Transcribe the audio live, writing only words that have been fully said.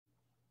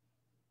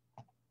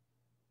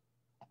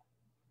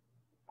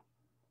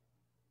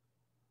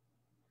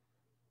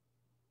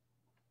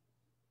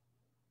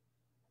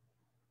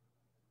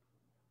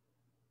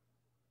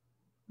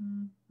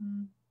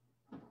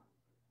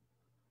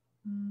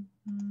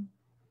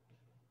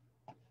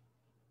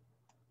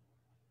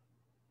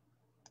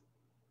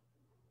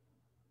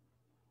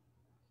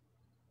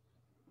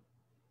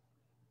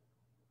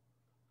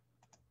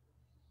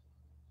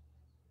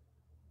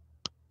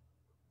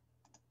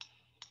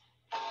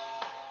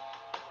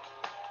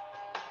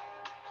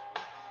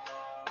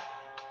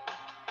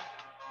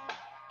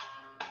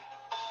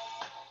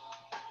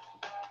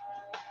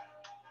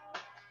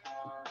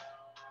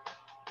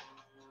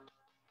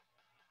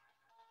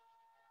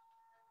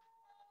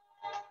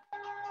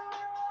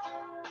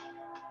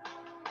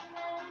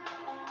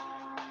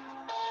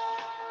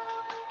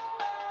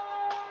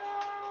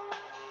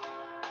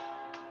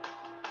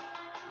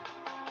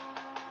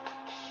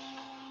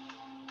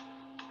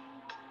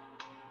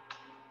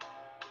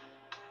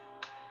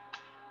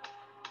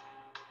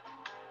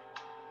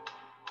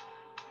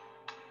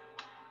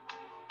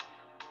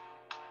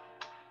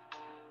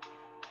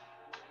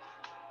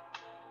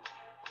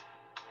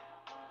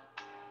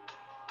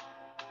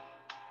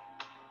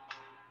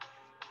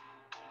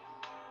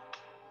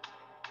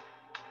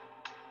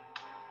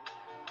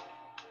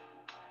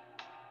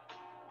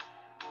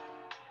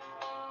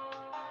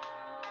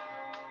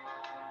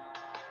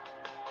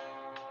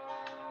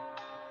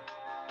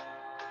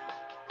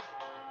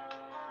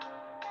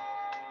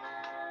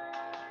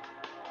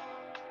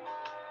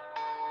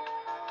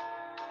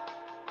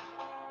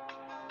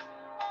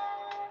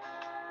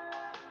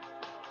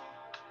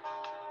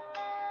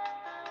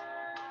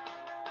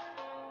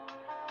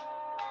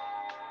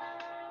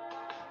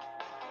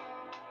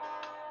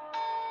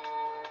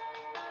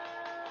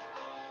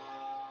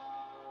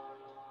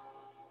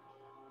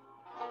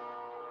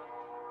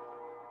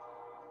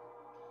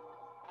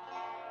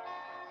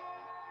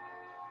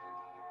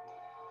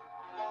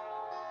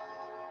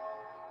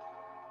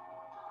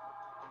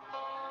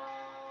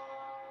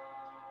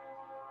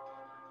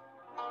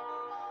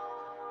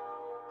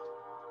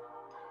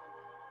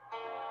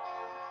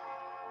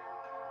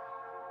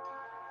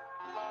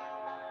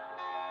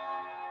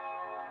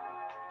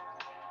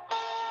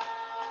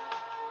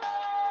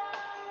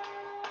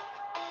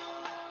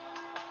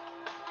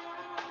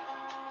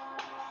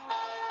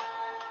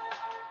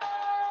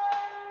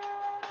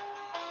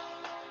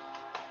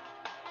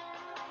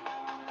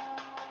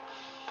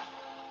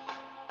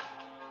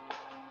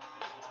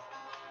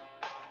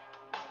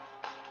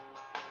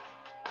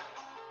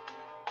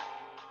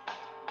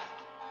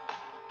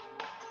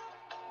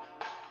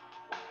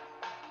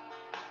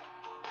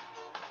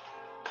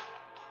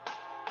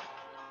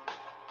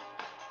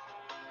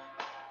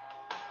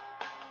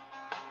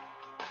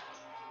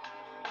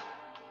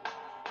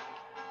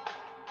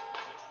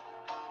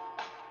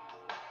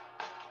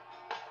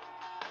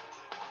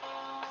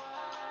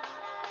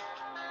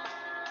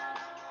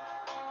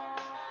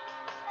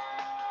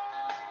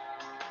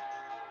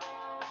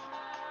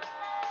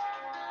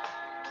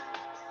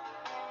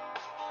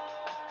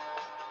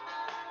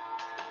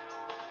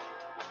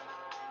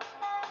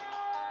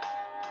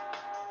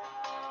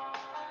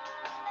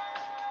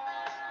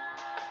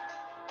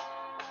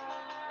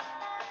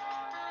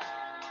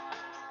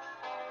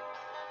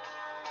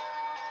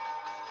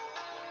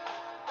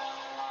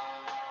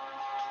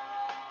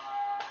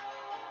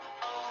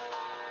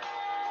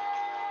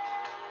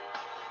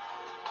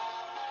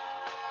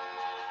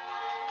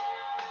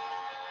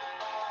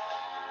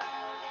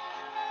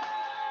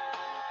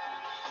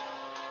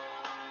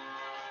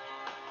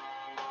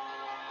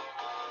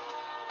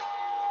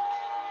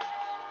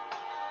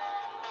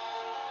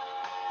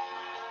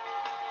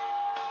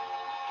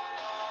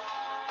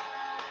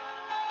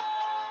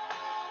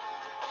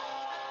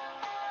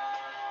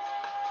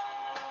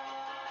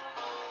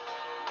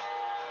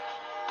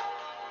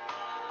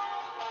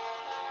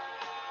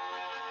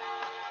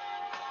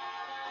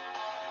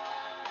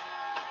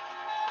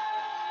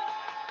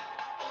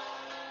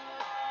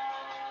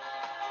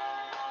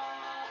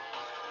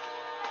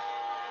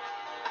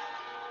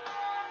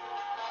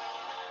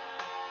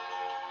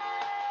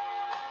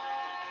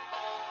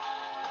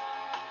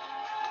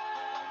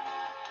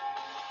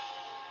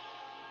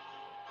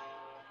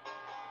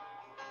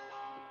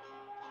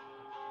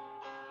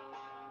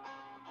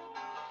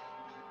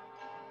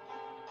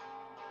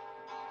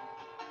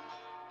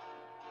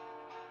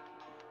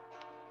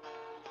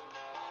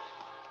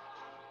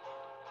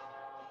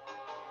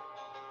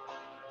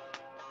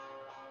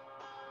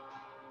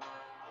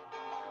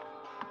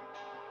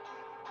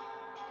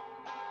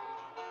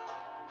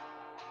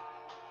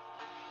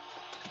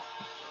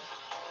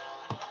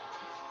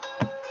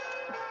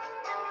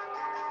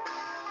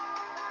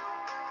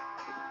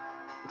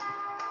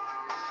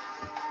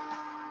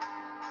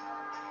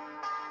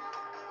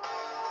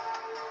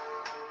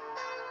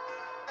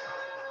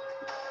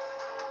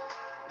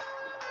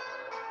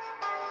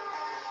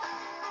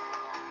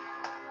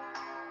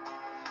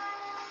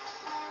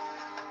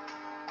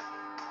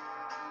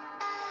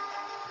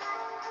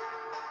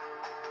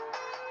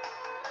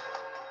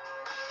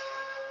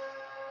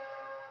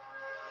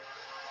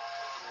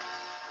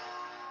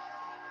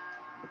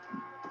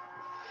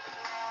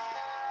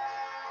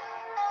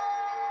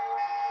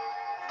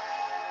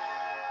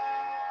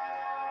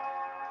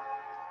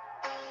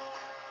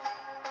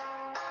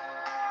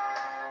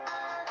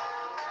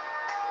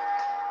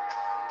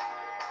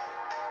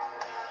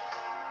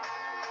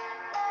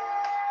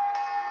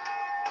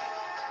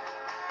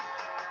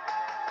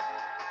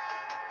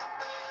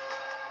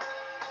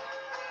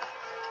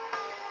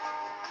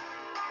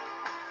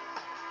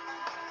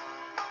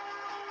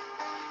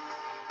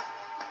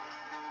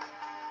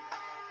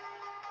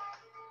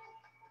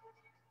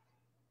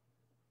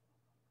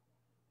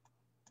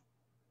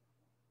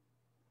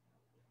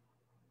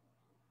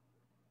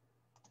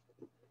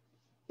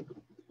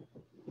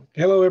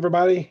Hello,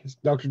 everybody. It's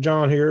Dr.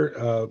 John here.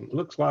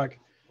 Looks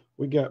like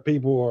we got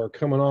people are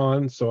coming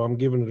on, so I'm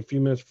giving it a few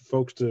minutes for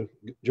folks to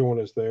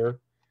join us there.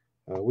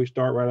 We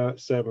start right out at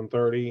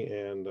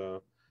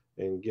 7:30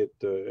 and get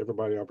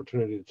everybody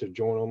opportunity to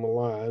join on the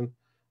line.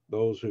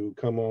 Those who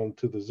come on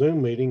to the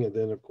Zoom meeting, and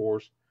then of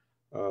course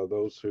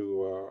those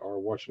who are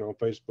watching on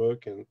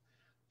Facebook. And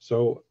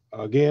so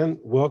again,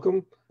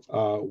 welcome.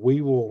 We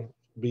will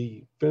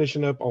be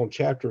finishing up on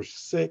chapter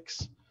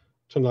 6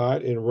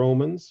 tonight in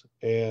Romans,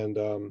 and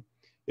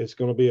it's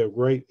going to be a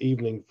great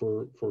evening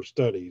for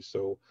study.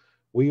 So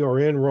we are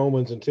in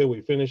Romans until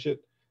we finish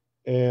it,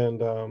 and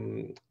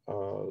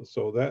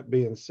so that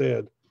being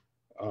said,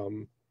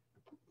 um,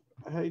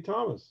 hey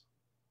Thomas,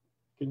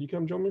 can you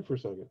come join me for a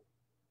second?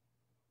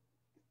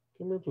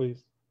 Come here,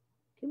 please.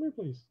 Come here,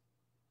 please.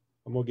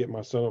 I'm gonna get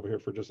my son over here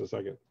for just a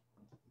second.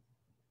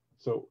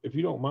 So if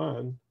you don't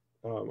mind,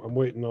 I'm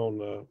waiting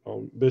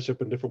on Bishop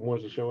and different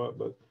ones to show up,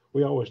 but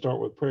we always start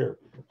with prayer.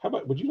 How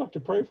about, would you like to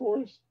pray for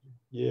us?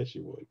 Yes,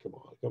 you would. Come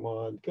on, come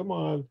on, come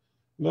on.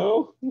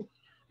 No,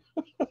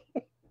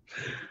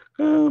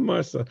 oh,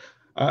 my son.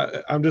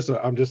 I'm just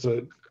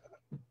a.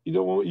 You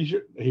don't want. You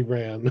should. He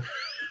ran.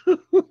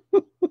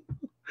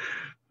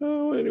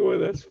 Oh, anyway,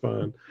 that's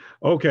fine.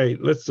 Okay,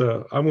 let's.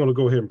 I'm going to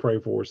go ahead and pray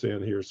for us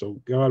in here. So,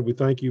 God, we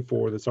thank you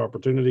for this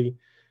opportunity.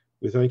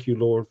 We thank you,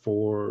 Lord,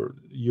 for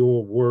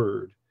your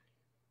word.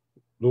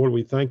 Lord,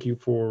 we thank you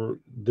for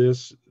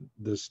this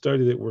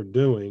study that we're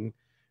doing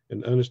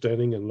and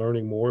understanding and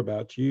learning more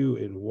about you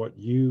and what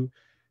you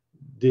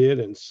did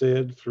and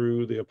said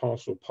through the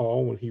Apostle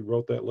Paul when he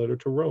wrote that letter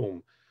to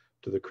Rome,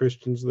 to the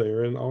Christians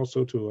there, and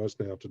also to us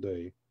now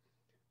today.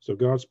 So,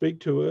 God,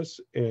 speak to us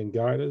and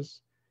guide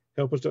us.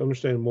 Help us to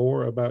understand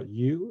more about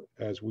you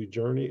as we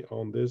journey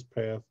on this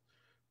path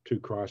to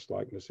Christ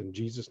likeness. In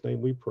Jesus'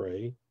 name we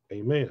pray.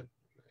 Amen.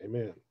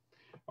 Amen.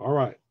 All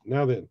right.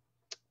 Now then,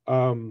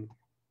 um,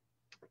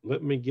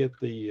 let me get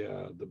the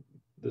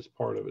this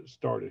part of it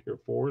started here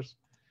for us.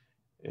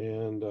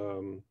 And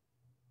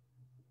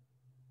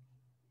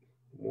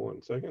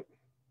 1 second.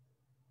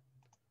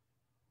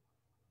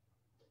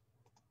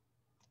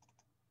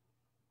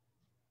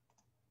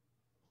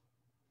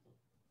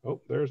 Oh,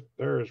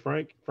 there's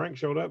Frank. Frank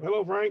showed up.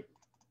 Hello, Frank.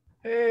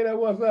 Hey, that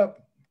what's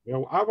up? You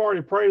know, I've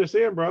already prayed us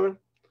in, brother.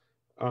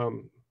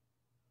 Um,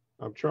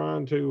 I'm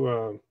trying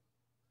to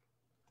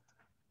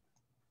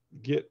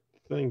get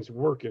things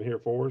working here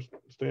for us.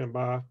 Stand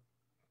by.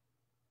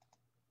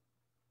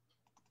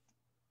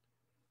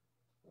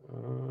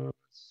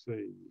 Let's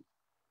see.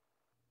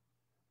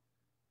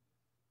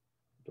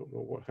 Don't know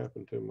what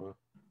happened to my.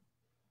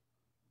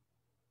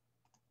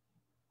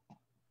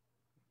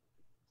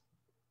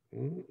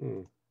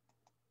 Mm-mm.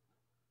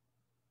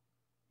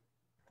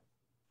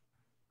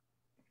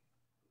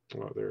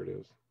 Oh, there it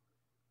is.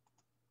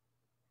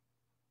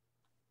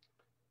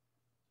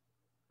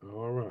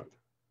 All right.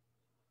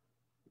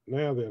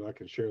 Now then, I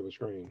can share the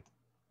screen.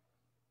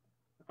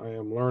 I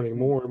am learning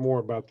more and more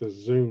about this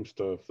Zoom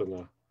stuff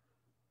than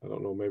I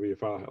don't know, maybe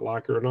if I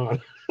like it or not.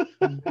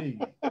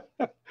 Indeed.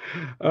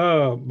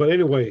 But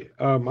anyway,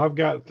 I've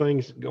got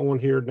things going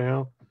here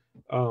now.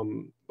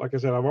 Like I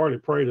said, I've already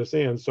prayed us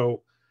in.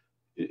 So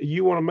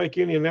you want to make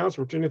any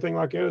announcements, anything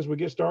like that as we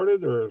get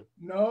started, or?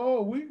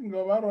 No, we can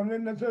go right on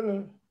into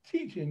the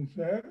teaching,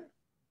 sir.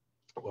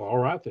 Well, all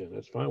right, then.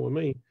 That's fine with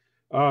me.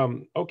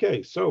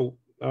 Okay, so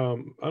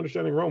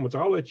understanding Romans,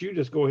 I'll let you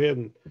just go ahead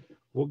and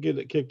we'll get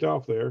it kicked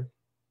off there.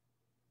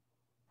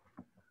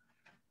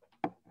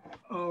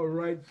 All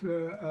right,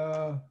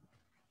 sir.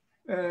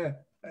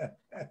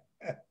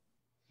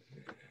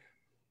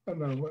 Oh,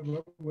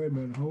 no, wait a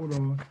minute, hold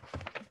on,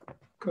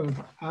 because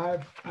I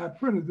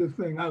printed this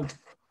thing out,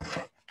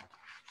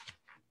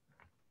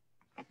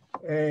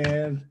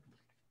 and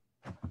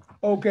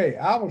okay,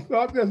 I will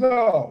start this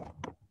off.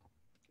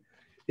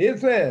 It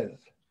says,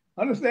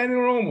 understanding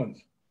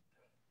Romans,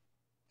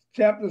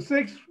 chapter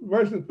 6,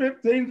 verses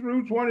 15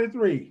 through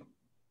 23.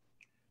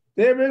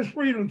 There is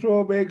freedom to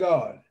obey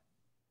God,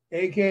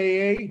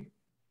 aka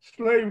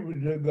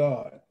slavery to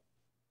God.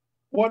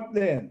 What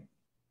then?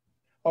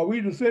 Are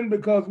we to sin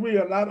because we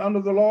are not under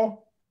the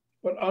law,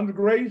 but under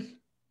grace?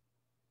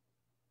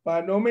 By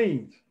no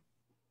means.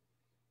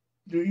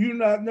 Do you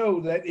not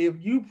know that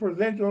if you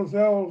present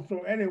yourselves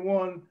to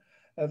anyone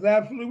as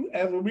absolute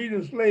as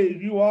obedient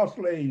slaves, you are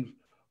slaves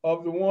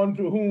of the one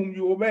to whom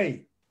you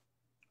obey,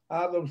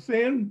 either of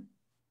sin,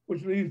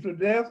 which leads to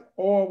death,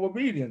 or of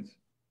obedience,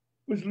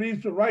 which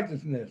leads to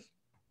righteousness?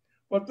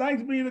 But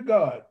thanks be to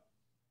God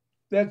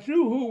that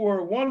you who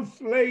were once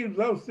slaves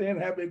of sin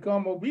have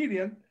become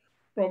obedient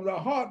from the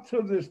heart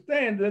to the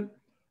standard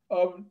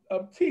of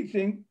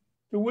teaching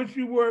to which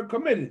you were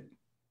committed,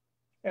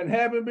 and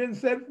having been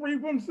set free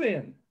from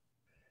sin,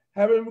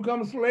 having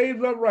become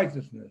slaves of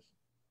righteousness.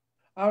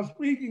 I'm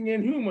speaking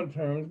in human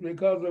terms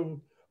because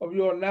of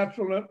your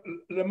natural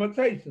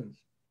limitations.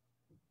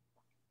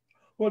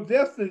 For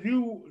just as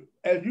you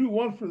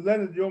once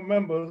presented your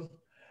members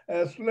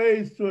as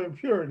slaves to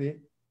impurity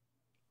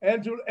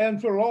and to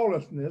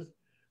lawlessness,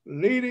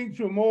 leading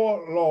to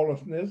more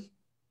lawlessness,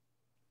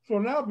 So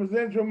now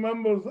present your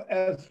members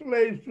as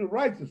slaves to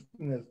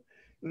righteousness,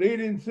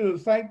 leading to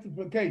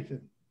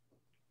sanctification.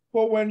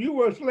 For when you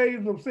were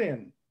slaves of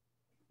sin,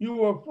 you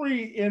were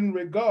free in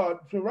regard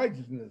to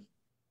righteousness.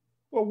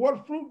 Well,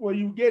 what fruit were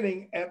you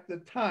getting at the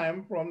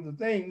time from the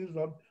things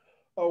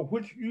of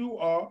which you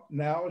are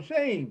now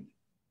ashamed?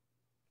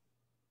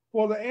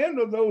 For the end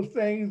of those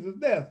things is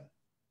death.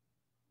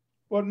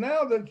 But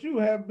now that you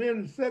have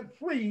been set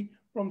free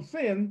from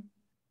sin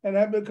and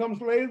have become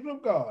slaves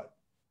of God,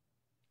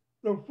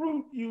 the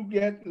fruit you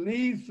get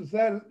leads to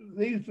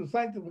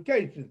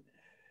sanctification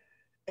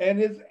and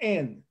its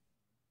end,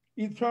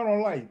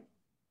 eternal life.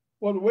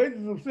 For the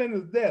wages of sin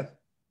is death,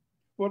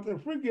 but the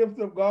free gift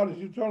of God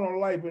is eternal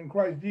life in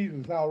Christ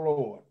Jesus our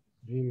Lord.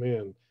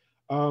 Amen.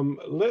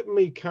 Let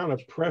me kind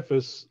of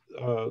preface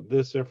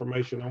this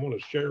information. I want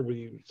to share with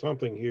you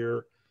something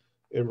here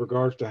in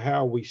regards to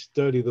how we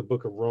study the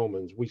book of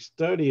Romans. We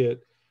study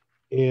it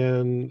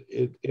in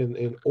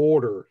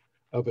order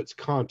of its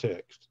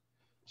context.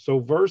 So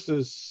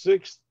verses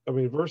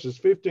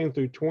 15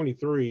 through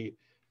 23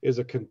 is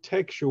a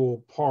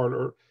contextual part,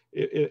 or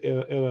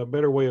in a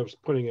better way of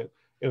putting it,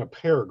 in a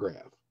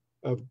paragraph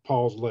of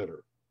Paul's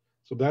letter.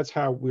 So that's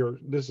how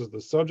this is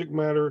the subject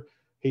matter.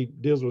 He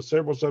deals with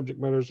several subject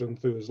matters and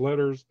through his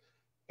letters.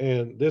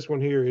 And this one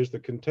here is the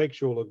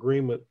contextual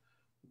agreement,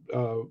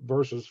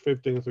 verses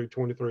 15 through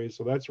 23.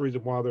 So that's the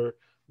reason why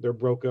they're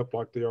broke up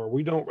like they are.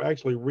 We don't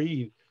actually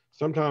read.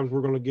 Sometimes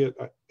we're going to get,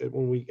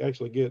 when we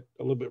actually get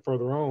a little bit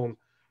further on,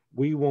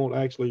 we won't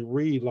actually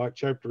read like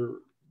chapter,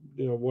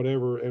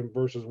 whatever, and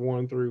verses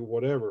 1 through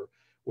whatever.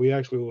 We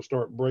actually will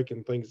start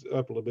breaking things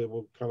up a little bit.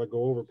 We'll kind of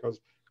go over, because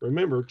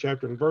remember,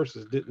 chapter and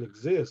verses didn't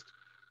exist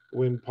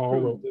when Paul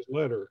wrote this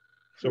letter.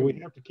 So we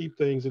have to keep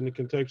things in the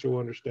contextual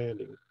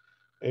understanding.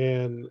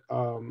 And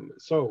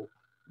so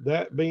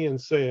that being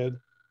said,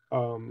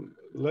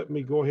 let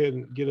me go ahead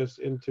and get us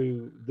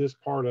into this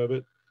part of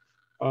it.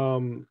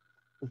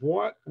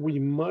 What we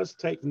must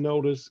take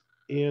notice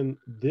in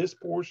this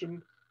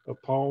portion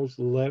of Paul's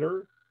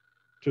letter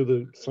to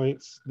the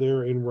saints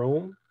there in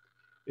Rome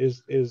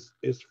is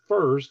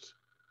first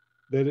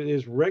that it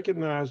is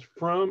recognized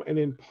from and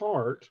in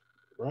part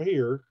right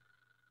here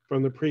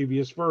from the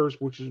previous verse,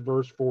 which is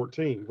verse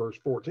 14. Verse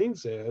 14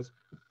 says,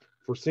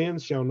 "For sin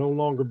shall no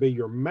longer be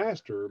your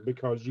master,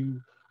 because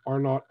you are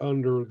not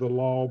under the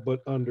law,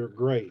 but under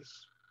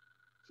grace."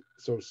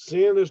 So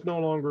sin is no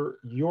longer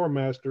your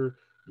master.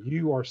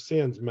 You are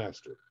sin's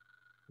master,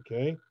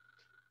 okay?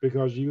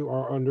 Because you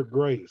are under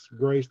grace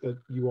that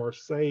you are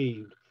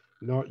saved,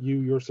 not you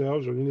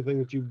yourselves or anything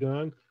that you've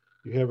done.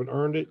 You haven't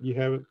earned it. You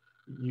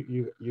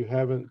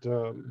haven't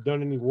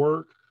done any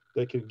work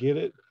that could get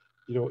it.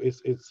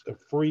 It's a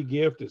free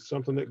gift. It's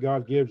something that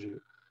God gives you.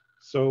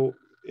 So,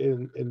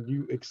 and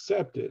you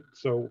accept it.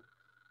 So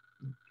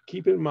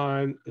keep in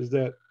mind is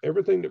that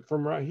everything that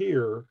from right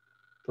here,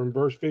 from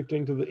verse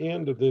 15 to the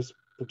end of this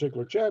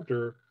particular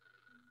chapter,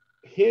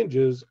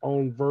 hinges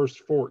on verse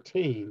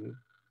 14,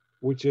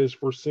 which is,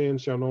 "For sin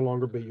shall no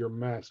longer be your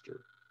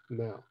master."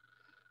 Now,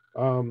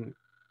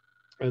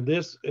 and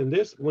this,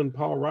 when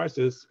Paul writes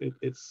this,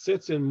 it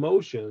sets in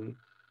motion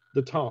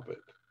the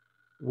topic,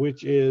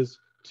 which is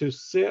to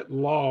set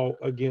law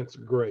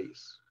against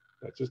grace.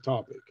 That's his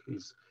topic.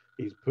 He's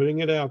putting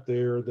it out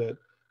there that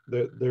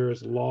there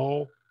is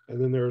law and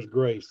then there's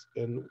grace,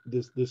 and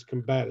this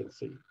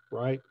combatancy,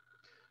 right?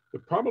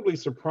 It probably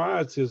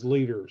surprised his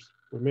leaders.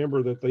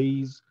 Remember that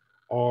these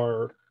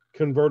are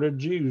converted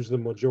Jews, the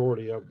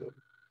majority of them.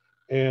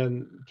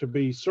 And to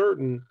be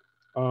certain,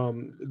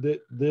 that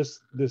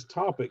this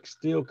topic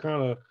still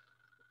kind of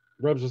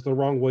rubs us the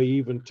wrong way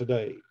even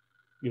today.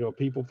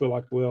 People feel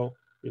like, well,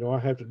 I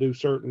have to do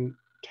certain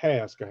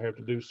tasks, I have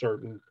to do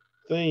certain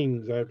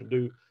things, I have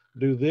to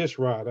do this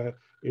right.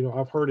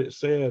 I've heard it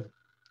said,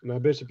 and I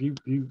bet if you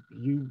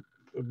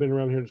have been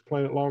around here on this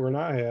planet longer than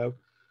I have,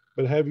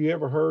 but have you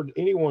ever heard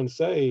anyone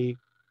say,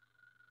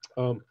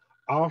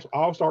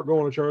 I'll start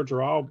going to church,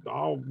 or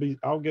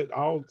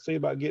I'll see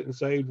about getting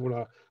saved when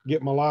I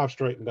get my life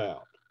straightened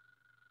out?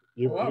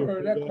 I've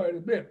heard that quite a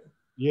bit.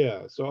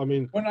 Yeah. So I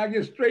mean, when I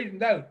get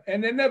straightened out,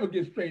 and they never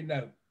get straightened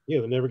out.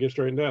 Yeah, they never get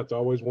straightened out. It's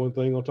always one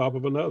thing on top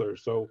of another.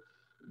 So,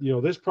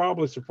 this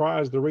probably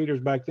surprised the readers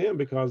back then,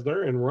 because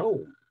they're in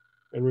Rome.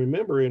 And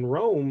remember, in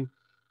Rome,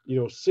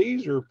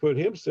 Caesar put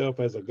himself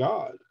as a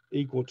god,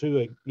 equal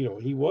to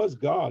he was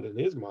God in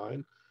his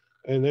mind,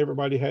 and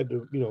everybody had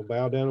to,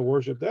 bow down and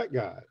worship that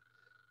guy.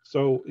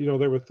 So,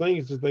 there were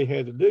things that they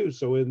had to do.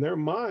 So in their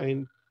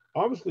mind,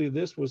 obviously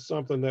this was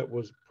something that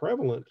was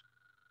prevalent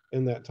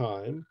in that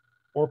time,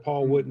 or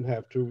Paul wouldn't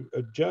have to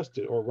adjust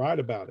it or write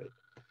about it.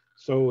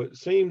 So it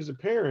seems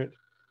apparent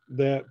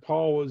that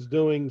Paul was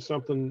doing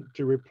something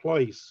to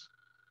replace.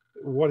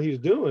 What he's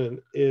doing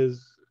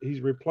is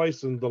he's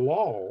replacing the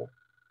law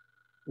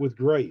with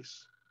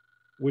grace,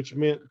 which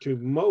meant to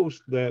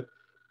most that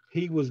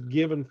he was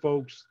giving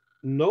folks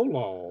no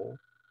law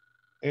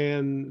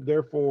and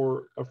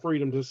therefore a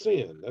freedom to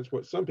sin. That's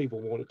what some people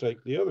want to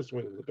take the other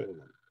swing of the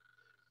pendulum.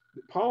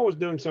 Paul was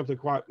doing something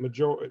quite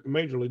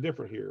majorly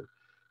different here.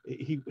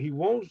 He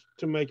wants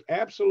to make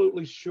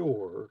absolutely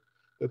sure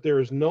that there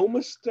is no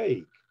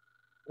mistake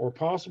or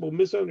possible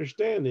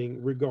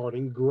misunderstanding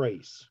regarding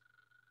grace.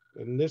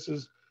 And this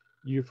is,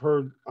 you've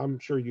heard, I'm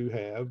sure you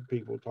have,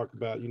 people talk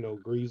about,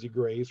 greasy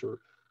grace, or,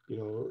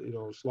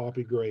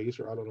 sloppy grace,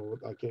 or I don't know,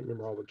 I can't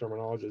remember all the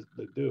terminologies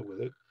they do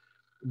with it.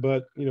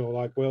 But,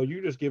 like, well,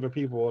 you're just giving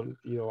people,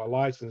 a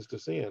license to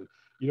sin.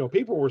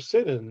 People were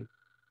sinning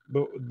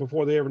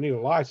before they ever need a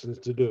license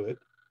to do it.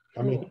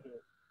 I mean, Sure.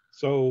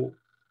 so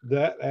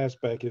that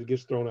aspect, it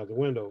gets thrown out the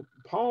window.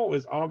 Paul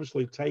is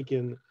obviously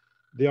taking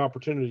the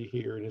opportunity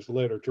here in his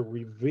letter to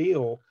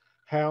reveal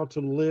how to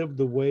live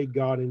the way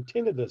God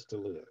intended us to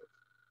live.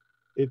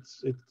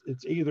 It's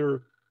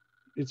either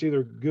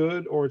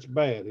good or it's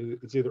bad.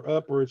 It's either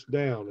up or it's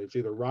down. It's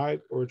either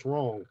right or it's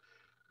wrong.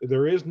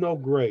 There is no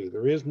gray.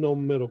 There is no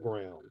middle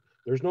ground.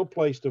 There's no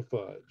place to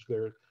fudge.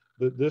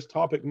 This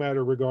topic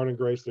matter regarding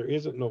grace,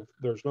 there's no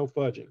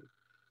fudging.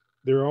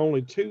 There are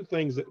only two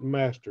things that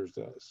masters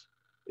us.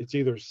 It's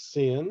either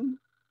sin,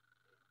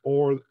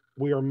 or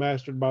we are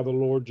mastered by the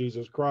Lord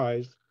Jesus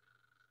Christ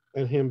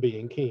and Him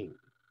being King.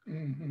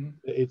 Mm-hmm.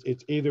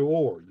 It's either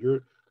or.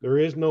 There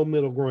is no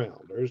middle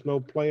ground. There is no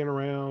playing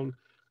around.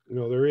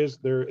 There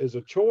is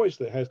a choice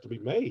that has to be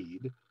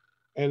made,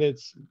 and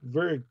it's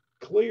very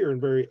clear and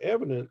very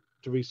evident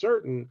to be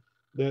certain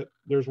that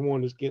there's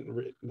one that's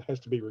has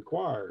to be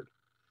required.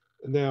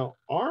 Now,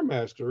 our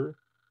master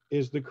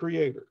is the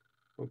Creator.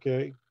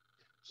 Okay,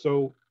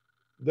 so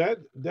that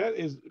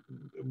is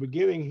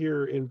beginning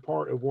here in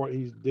part of what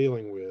he's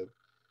dealing with.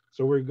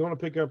 So we're going to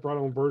pick up right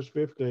on verse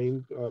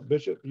 15.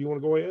 Bishop, you want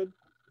to go ahead?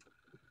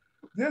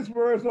 This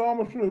verse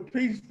almost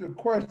repeats the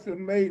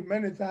question made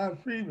many times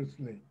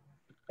previously,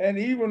 and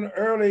even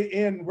early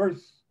in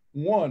verse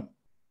 1.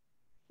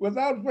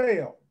 Without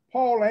fail,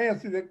 Paul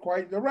answered it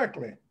quite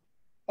directly.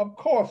 Of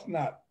course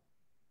not.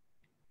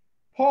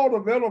 Paul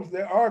develops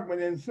the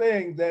argument in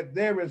saying that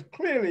there is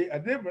clearly a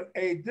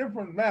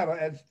different matter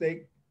at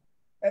stake,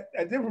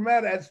 a different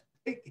matter at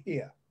stake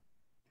here.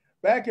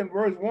 Back in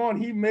verse 1,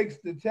 he makes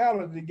the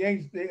challenge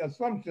against the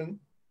assumption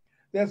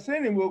that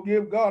sinning will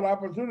give God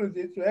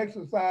opportunity to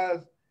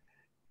exercise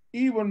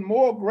even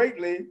more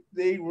greatly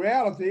the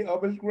reality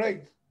of his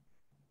grace.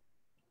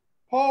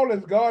 Paul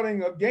is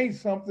guarding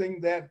against something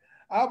that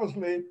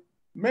obviously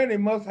many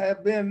must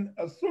have been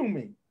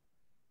assuming.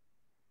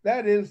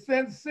 That is,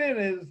 since sin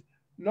is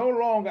no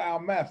longer our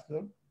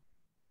master,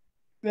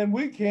 then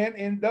we can't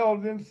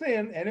indulge in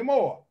sin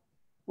anymore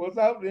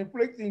without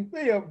inflicting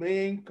fear of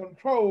being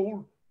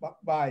controlled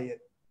by it.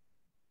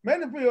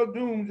 Many feel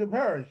doomed to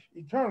perish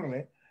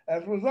eternally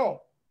as a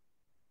result,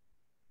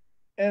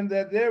 and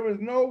that there is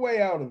no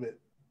way out of it.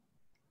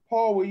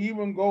 Paul will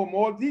even go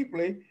more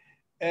deeply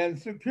and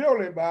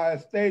securely by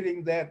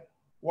stating that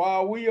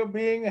while we are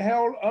being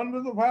held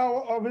under the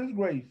power of his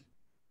grace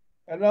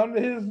and under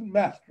his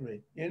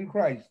mastery in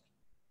Christ,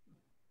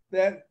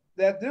 that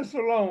this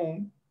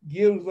alone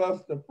gives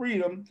us the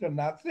freedom to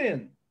not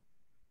sin.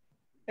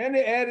 Any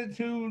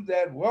attitude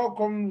that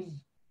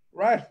welcomes,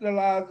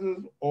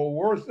 rationalizes, or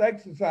worse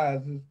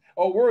exercises,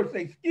 or worse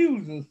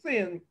excuses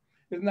sin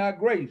is not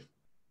grace,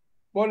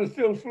 but it's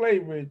still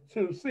slavery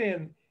to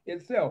sin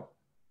itself.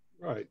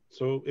 Right.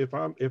 So if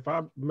I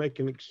make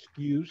an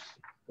excuse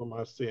for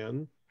my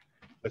sin,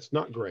 that's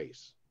not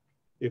grace.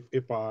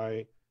 If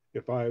I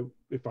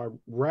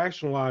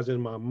rationalize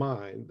in my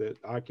mind that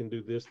I can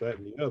do this, that,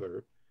 and the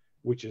other,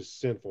 which is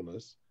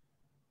sinfulness,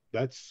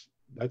 that's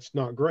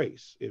not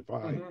grace. If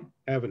I Mm-hmm.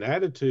 have an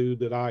attitude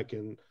that well,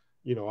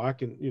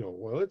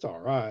 it's all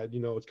right.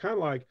 It's kind of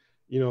like,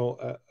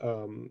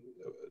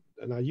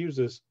 and I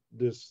use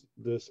this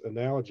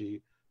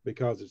analogy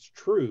because it's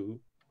true.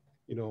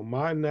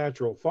 My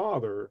natural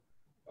father,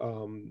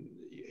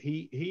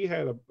 he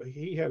had a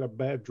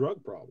bad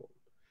drug problem,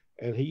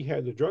 and he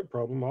had the drug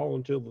problem all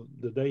until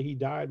the day he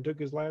died and took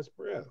his last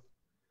breath.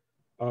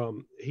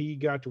 He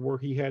got to where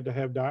he had to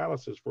have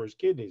dialysis for his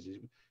kidneys.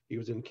 He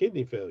was in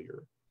kidney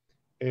failure,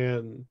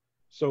 and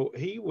so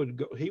he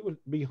would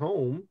be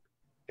home,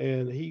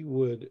 and he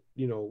would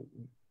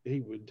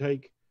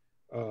take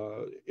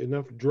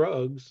enough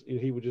drugs.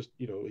 He would just,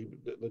 he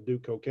would do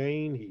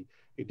cocaine.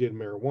 He did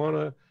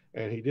marijuana,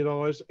 and he did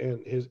all this.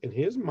 And in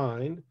his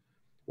mind,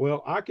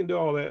 well, I can do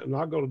all that, and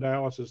I'll go to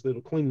dialysis.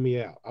 That'll clean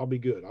me out. I'll be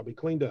good. I'll be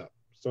cleaned up.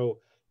 So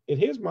in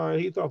his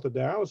mind, he thought the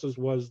dialysis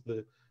was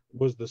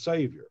the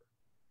savior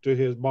to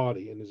his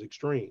body in his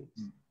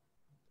extremes,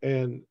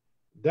 and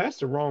that's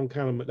the wrong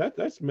kind of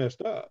that's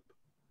messed up.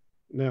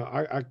 Now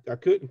I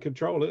couldn't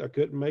control it. I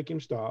couldn't make him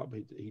stop.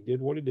 He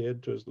did what he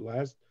did to his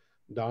last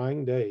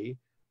dying day,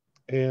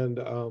 and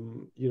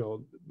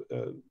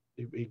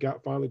he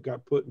finally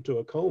got put into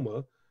a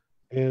coma,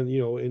 and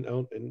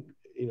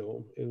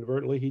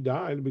inadvertently he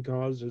died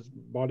because his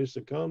body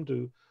succumbed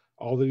to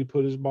all that he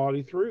put his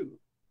body through.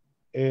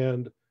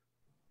 And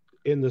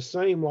in the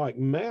same like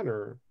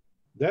manner,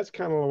 that's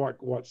kind of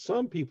like what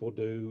some people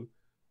do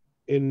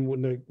in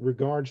when they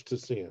regards to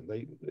sin.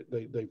 They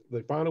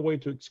find a way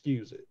to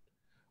excuse it.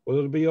 Well,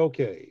 it'll be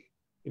okay.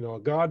 You know,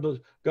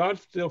 God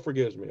still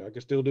forgives me. I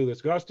can still do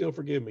this. God still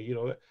forgive me. You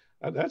know,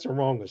 that's a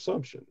wrong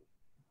assumption.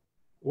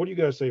 What do you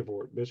guys say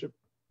for it, Bishop?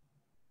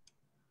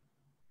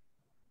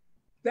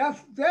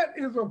 That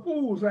is a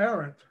fool's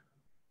errand.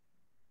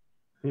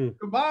 Hmm.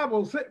 The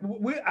Bible said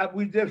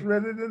we just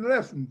read it in the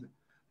lesson.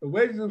 The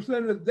wages of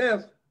sin is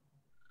death,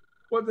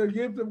 but the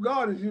gift of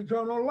God is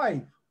eternal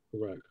life.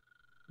 Correct.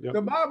 Yep.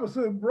 The Bible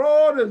says,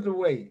 broad is the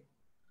way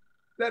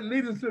that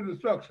leads to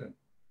destruction,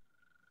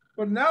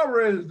 but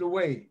narrow is the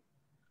way,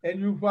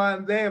 and you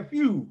find there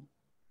few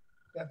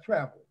that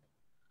travel.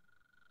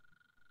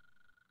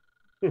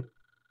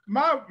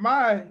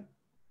 My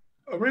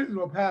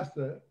original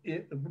pastor,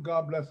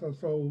 God bless her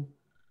soul,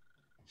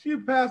 she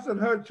pastored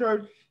her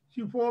church.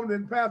 She formed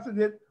and pastored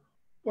it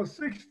for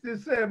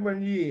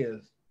 67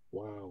 years.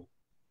 Wow.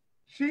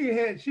 She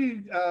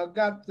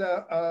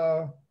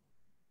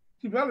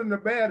fell into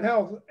bad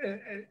health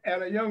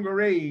at a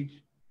younger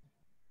age,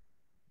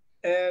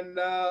 and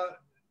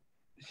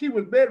she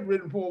was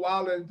bedridden for a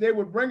while, and they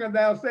would bring her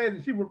downstairs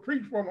and she would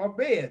preach from her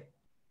bed,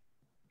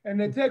 and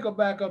they take her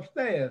back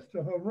upstairs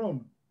to her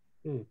room.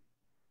 Hmm.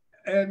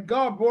 And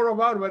God brought her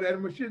out of it.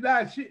 And when she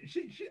died, she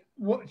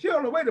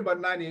only weighed about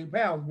 98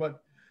 pounds,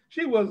 but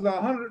she was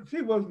 100.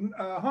 She was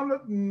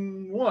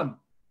 101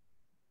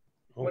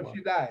 when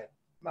she died.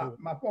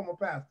 My former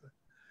pastor,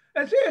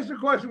 and she asked a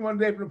question one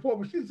day from the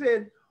pulpit. She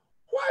said,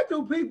 "Why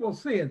do people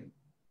sin?"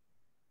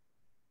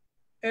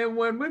 And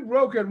when we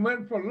broke and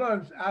went for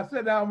lunch, I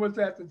sat down with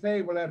her at the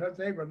table, at her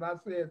table, and I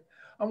said,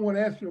 "I'm going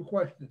to ask you a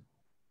question."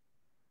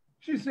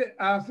 She said,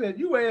 "I said,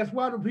 you asked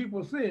why do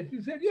people sin?"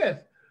 She said,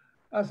 "Yes."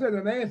 I said,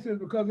 and the answer is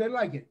because they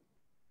like it.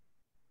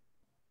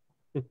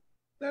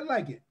 They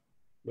like it.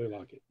 They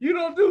like it. You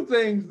don't do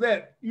things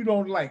that you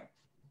don't like.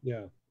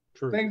 Yeah,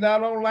 true. Things I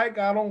don't like,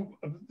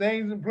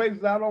 things and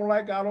places I don't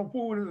like, I don't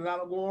fool with, and I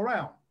don't go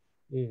around.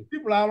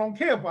 People I don't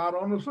care for, I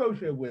don't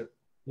associate with.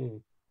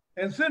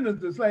 And sin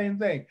is the same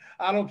thing.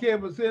 I don't care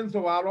for sin,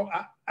 so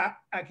I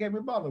can't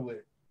be bothered with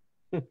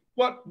it.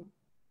 But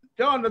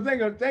John, the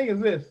thing is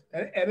this,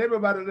 and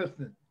everybody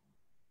listening,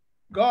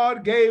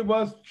 God gave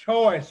us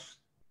choice.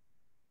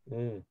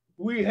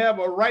 We have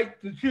a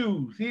right to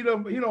choose. He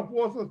don't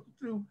force us to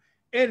do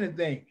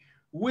anything.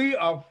 We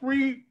are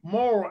free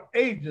moral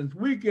agents.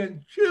 We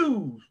can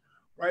choose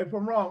right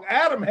from wrong.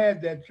 Adam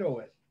had that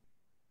choice.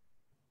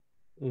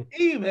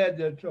 Eve had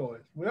that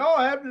choice. We all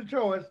have the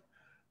choice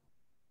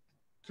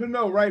to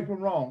know right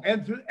from wrong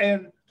and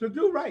to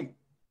do right.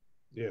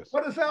 Yes.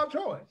 But it's our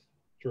choice.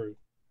 True.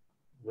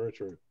 Very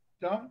true.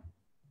 John?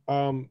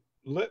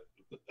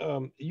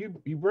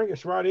 You bring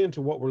us right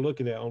into what we're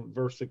looking at on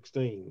verse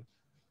 16.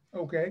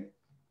 Okay.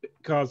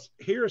 Because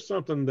here's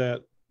something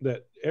that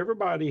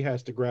everybody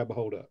has to grab a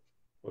hold of.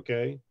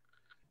 Okay.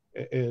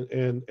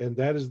 And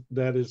that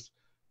is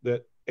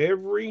that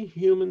every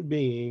human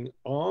being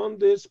on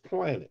this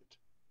planet,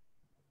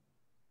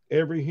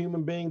 every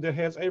human being that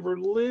has ever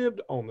lived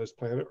on this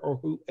planet or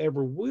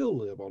whoever will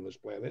live on this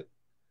planet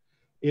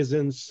is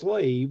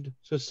enslaved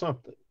to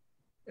something.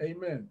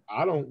 Amen.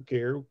 I don't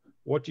care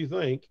what you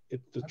think.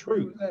 It's the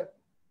truth.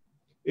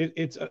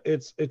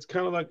 It's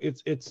kind of like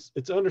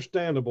it's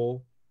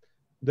understandable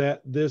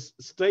that this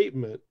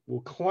statement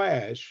will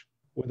clash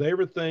with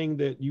everything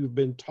that you've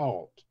been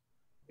taught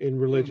in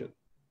religion.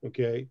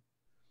 Okay,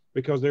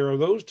 because there are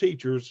those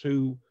teachers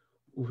who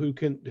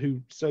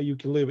say you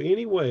can live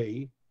any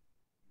way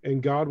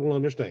and God will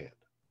understand.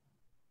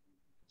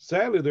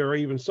 Sadly, there are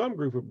even some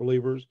group of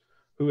believers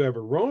who have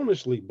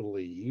erroneously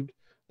believed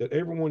that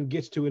everyone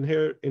gets to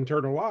inherit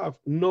eternal life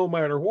no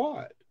matter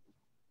what.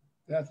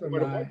 That's no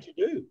matter what you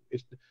do.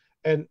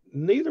 And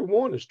neither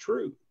one is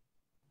true.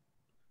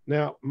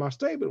 Now, my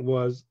statement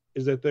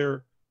is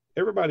that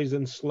everybody's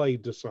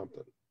enslaved to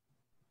something.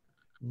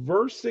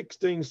 Verse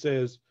 16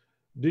 says,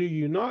 "Do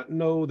you not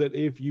know that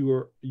if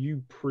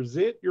you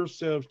present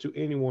yourselves to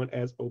anyone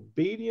as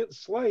obedient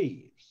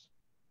slaves,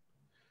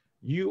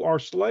 you are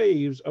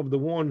slaves of the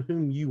one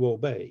whom you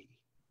obey?"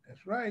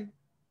 That's right.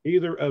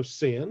 Either of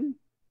sin,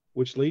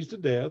 which leads to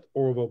death,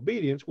 or of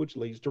obedience, which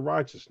leads to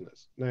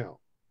righteousness. Now,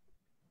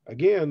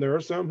 again, there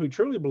are some who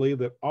truly believe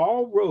that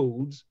all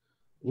roads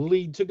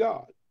lead to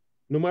God.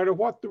 No matter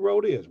what the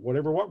road is,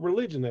 what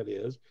religion that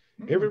is,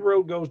 every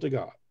road goes to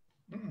God.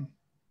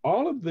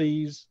 All of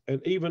these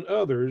and even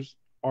others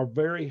are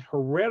very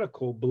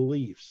heretical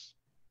beliefs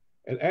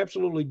and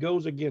absolutely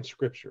goes against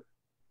Scripture.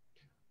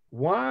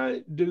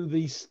 Why do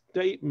these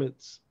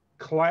statements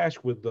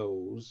clash with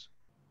those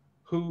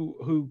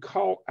who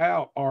call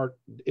out our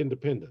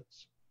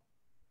independence?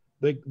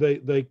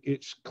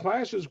 It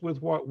clashes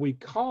with what we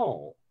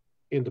call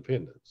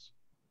independence.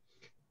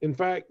 In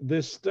fact,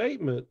 this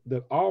statement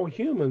that all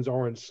humans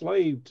are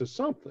enslaved to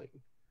something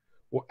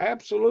will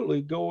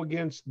absolutely go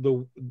against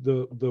the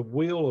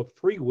will of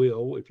free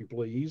will, if you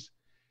please,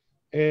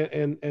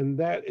 and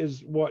that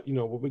is what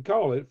we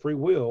call it, free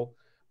will.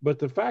 But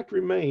the fact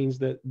remains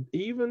that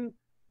even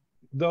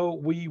though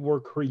we were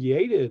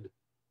created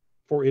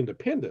for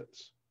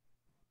independence,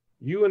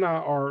 you and I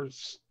are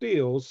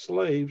still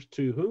slaves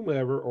to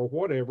whomever or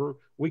whatever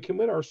we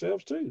commit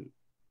ourselves to.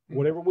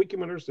 whatever we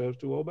commit ourselves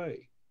to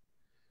obey.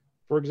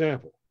 For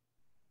example,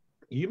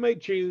 you may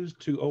choose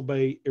to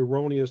obey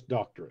erroneous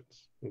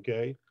doctrines,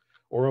 okay,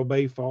 or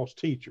obey false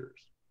teachers,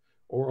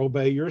 or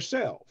obey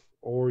yourself,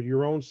 or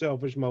your own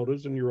selfish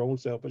motives and your own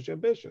selfish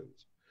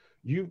ambitions.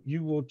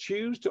 You will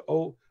choose to,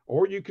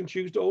 or you can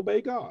choose to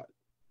obey God.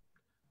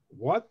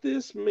 What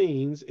this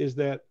means is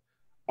that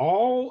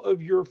all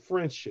of your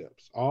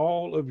friendships,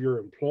 all of your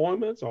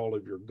employments, all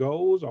of your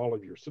goals, all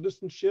of your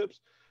citizenships,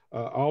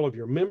 all of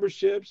your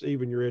memberships,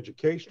 even your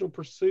educational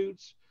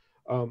pursuits,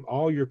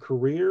 all your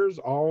careers,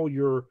 all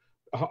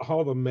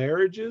the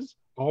marriages,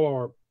 all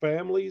our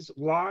families'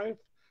 life,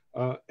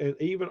 and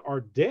even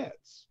our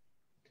debts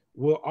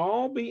will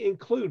all be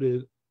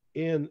included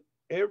in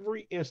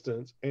every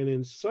instance, and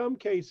in some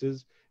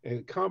cases, and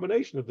a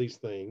combination of these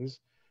things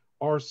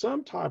are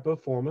some type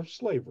of form of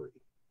slavery.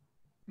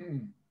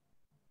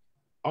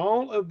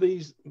 All of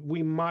these,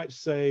 we might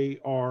say,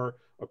 are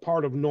a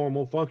part of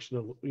normal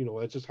functional,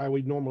 that's just how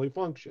we normally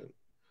function,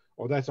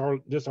 or that's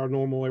just our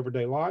normal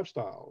everyday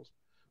lifestyles.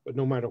 But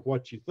no matter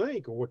what you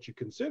think or what you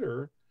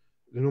consider,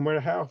 no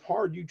matter how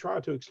hard you try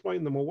to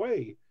explain them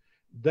away,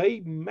 they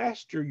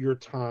master your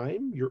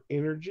time, your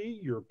energy,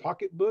 your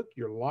pocketbook,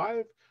 your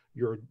life,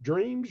 your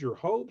dreams, your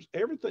hopes,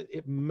 everything.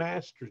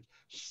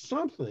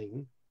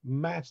 Something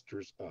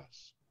masters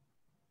us.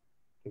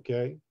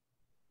 Okay.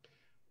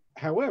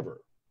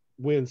 However,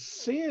 when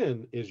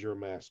sin is your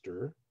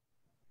master,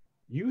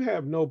 you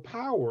have no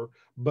power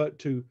but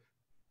to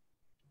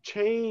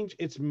change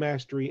its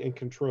mastery and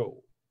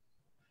control.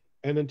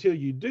 And until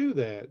you do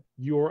that,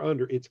 you are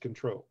under its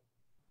control.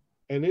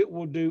 And it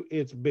will do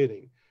its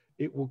bidding.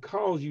 It will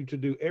cause you to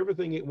do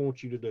everything it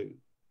wants you to do.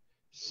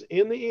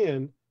 In the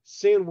end,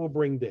 sin will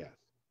bring death.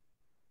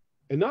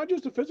 And not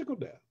just a physical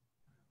death,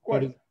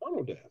 but an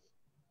eternal death.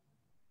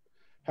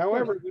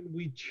 However, when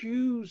we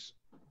choose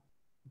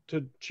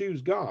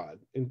God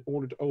in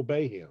order to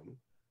obey him,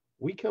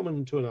 we come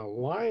into an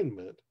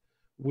alignment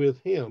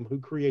with him who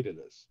created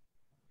us.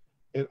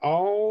 And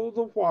all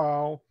the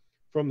while,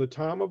 from the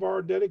time of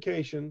our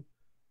dedication,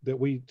 that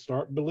we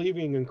start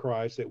believing in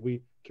Christ, that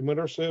we commit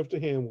ourselves to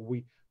him, when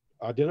we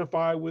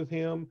identify with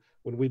him,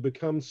 when we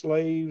become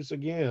slaves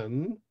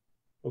again,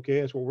 okay,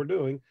 that's what we're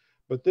doing.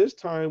 But this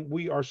time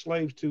we are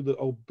slaves to the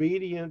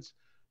obedience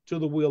to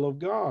the will of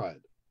God,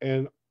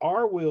 and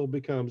our will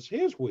becomes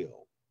his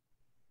will.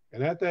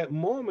 And at that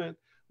moment,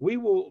 we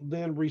will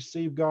then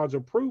receive God's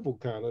approval,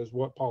 kind of is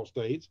what Paul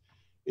states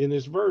in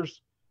this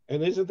verse.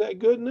 And isn't that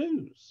good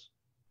news?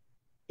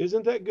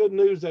 Isn't that good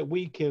news that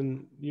we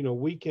can,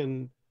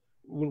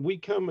 when we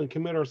come and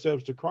commit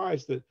ourselves to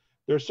Christ, that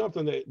there's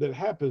something that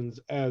happens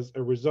as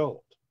a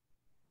result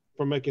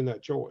from making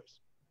that choice.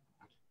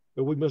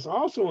 But we must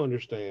also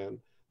understand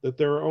that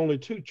there are only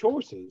two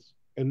choices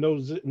and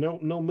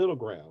no middle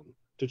ground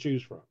to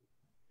choose from.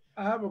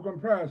 I have a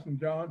comparison,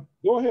 John.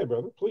 Go ahead,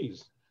 brother,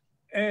 please.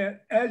 And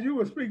as you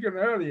were speaking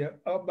earlier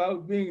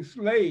about being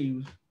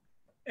slaves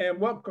and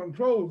what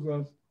controls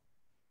us,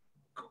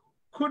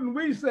 couldn't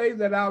we say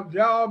that our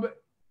job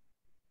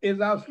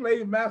is our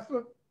slave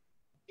master?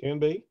 Can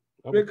be.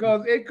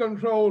 Because it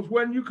controls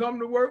when you come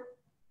to work,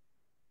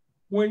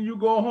 when you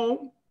go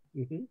home,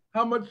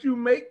 how much you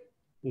make,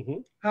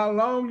 how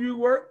long you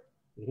work,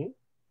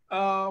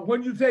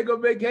 when you take a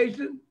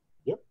vacation,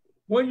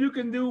 when you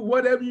can do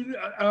whatever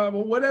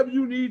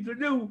you need to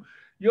do.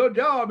 Your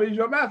job is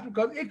your master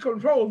because it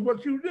controls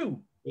what you do.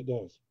 It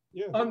does.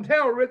 Yeah.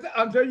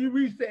 Until you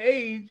reach the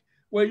age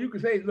where you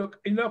can say, look,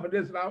 enough of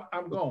this, and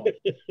I'm gone.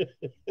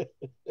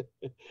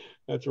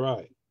 That's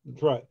right.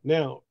 That's right.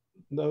 Now,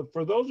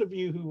 for those of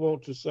you who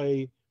want to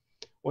say,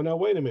 well, now,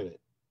 wait a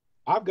minute.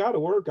 I've got to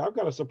work. I've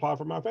got to supply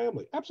for my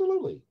family.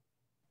 Absolutely.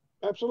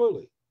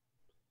 Absolutely.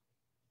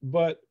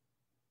 But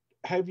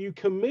have you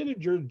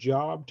committed your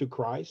job to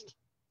Christ?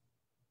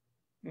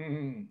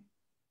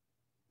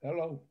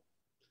 Hello.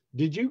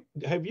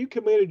 Have you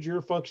committed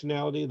your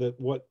functionality,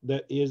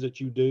 that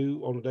you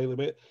do on a daily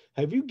basis?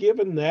 Have you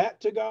given that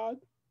to God?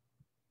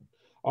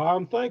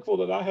 I'm thankful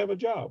that I have a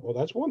job. Well,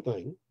 that's one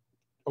thing.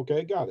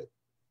 Okay, got it.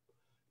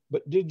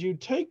 But did you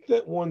take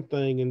that one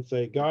thing and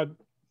say, God,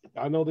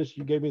 I know this,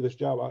 you gave me this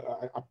job.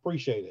 I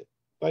appreciate it.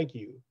 Thank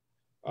you.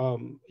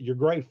 You're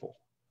grateful.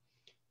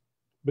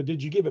 But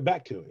did you give it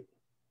back to him?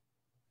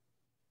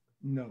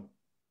 No.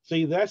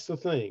 See, that's the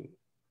thing.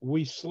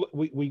 We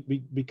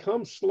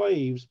become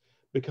slaves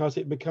because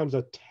it becomes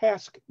a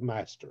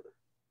taskmaster.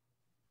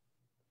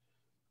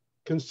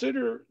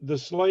 Consider the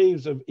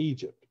slaves of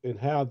Egypt and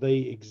how they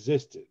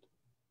existed.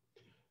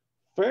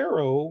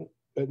 Pharaoh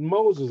at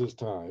Moses'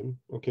 time,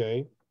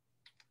 okay,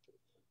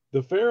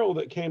 the Pharaoh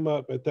that came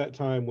up at that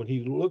time when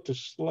he looked to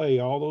slay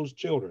all those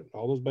children,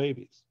 all those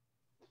babies,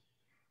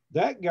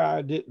 that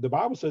guy the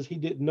Bible says he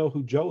didn't know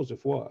who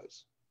Joseph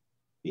was.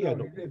 He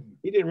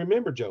didn't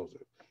remember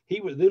Joseph.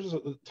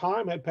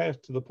 Time had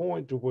passed to the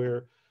point to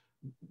where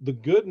the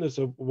goodness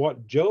of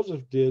what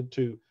Joseph did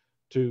to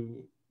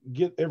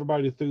get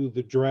everybody through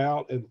the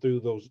drought and through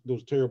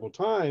those terrible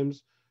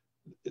times,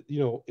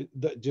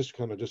 that just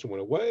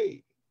went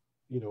away.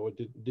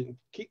 it didn't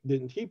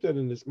keep that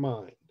in his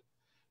mind,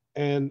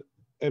 and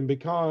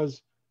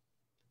because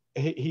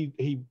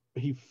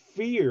he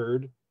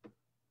feared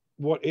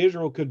what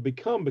Israel could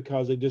become,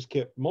 because they just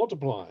kept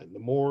multiplying. The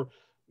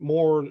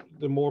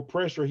more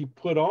pressure he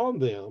put on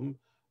them,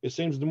 it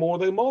seems the more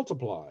they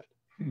multiplied.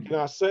 Can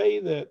I say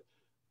that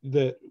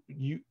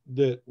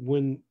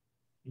when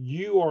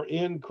you are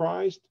in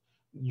Christ,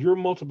 your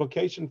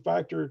multiplication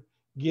factor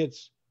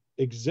gets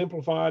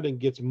exemplified and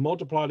gets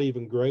multiplied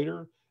even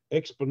greater,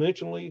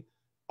 exponentially,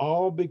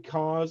 all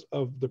because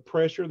of the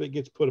pressure that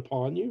gets put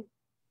upon you?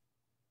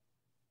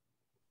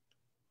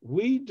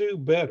 We do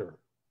better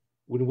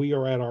when we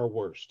are at our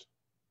worst.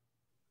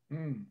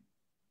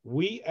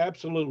 We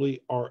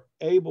absolutely are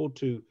able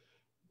to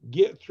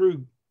get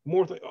through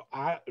more things.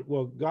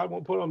 God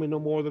won't put on me no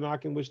more than I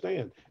can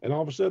withstand. And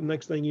all of a sudden,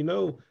 next thing you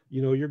know,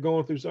 you're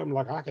going through something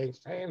like, I can't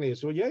stand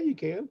this. Well, yeah, you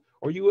can,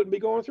 or you wouldn't be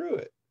going through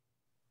it.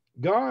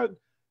 God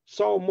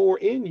saw more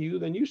in you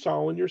than you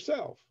saw in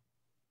yourself.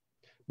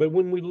 But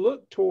when we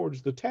look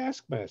towards the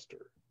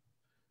taskmaster,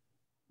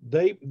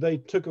 they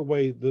took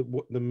away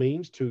the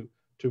means to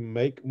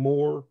make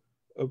more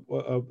of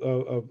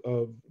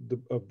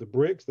the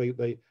bricks.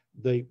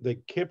 They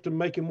kept them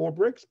making more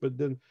bricks, but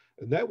then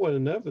that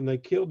wasn't enough, and they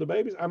killed the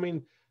babies. I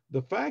mean,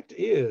 the fact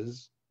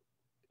is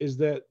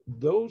that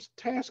those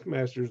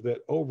taskmasters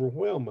that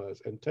overwhelm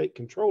us and take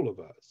control of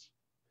us,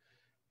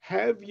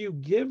 have you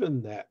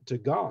given that to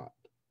God?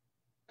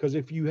 Because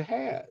if you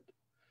had,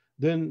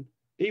 then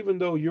even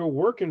though you're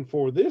working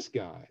for this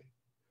guy,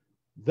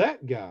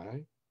 that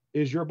guy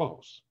is your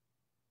boss.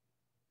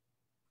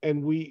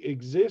 And we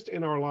exist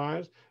in our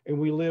lives and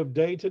we live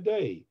day to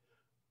day.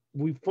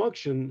 We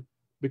function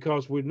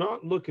because we're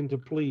not looking to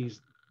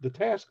please the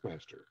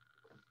taskmaster.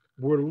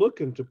 We're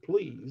looking to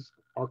please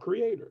our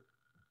Creator.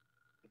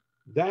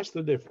 That's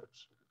the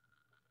difference.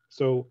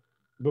 So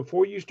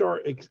before you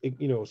start,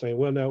 saying,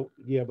 well, no,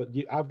 yeah, but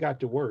I've got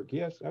to work.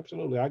 Yes,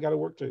 absolutely. I got to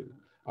work too.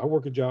 I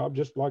work a job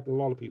just like a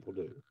lot of people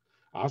do.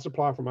 I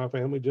supply for my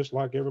family just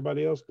like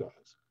everybody else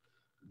does.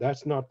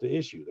 That's not the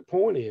issue. The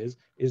point is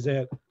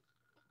that,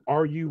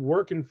 are you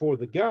working for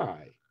the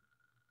guy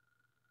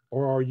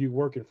or are you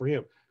working for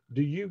him?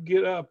 Do you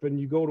get up and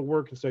you go to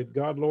work and say,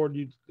 God, Lord,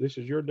 this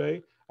is your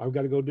day. I've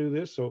got to go do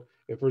this. So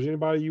if there's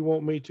anybody you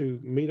want me to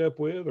meet up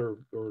with or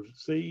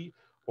see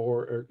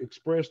or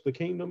express the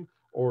kingdom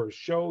or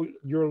show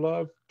your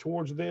love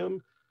towards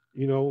them,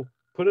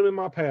 put them in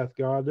my path,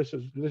 God.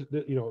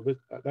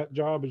 That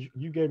job is,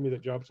 you gave me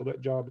that job. So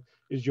that job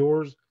is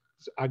yours.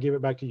 I give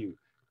it back to you.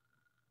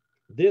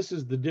 This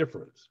is the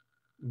difference.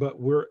 But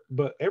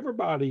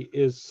everybody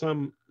is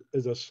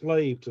a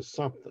slave to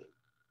something.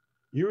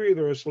 You're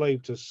either a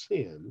slave to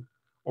sin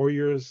or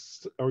you're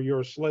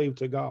a slave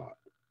to God.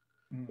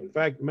 In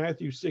fact,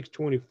 Matthew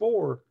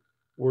 6:24,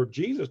 where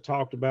Jesus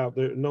talked about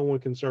that no one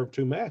can serve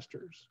two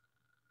masters.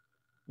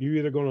 You're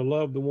either going to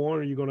love the one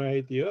or you're going to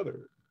hate the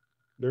other.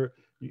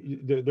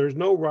 There's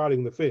no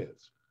riding the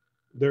fence.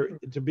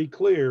 To be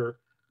clear,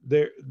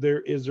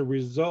 there is a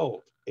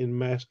result in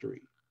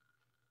mastery.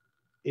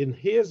 In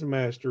his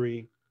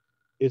mastery,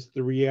 it's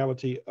the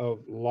reality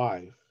of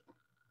life,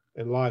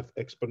 and life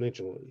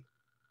exponentially,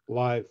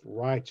 life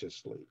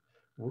righteously,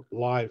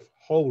 life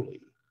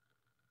holy.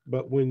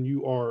 But when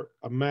you are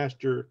a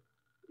master,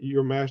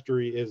 your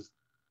mastery is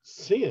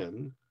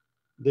sin,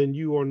 then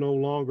you are no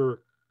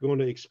longer going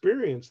to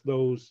experience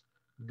those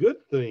good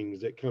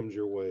things that comes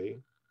your way.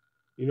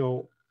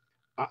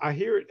 I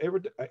hear it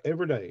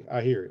every day.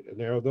 I hear it. And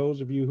there are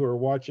those of you who are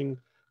watching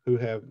who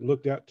have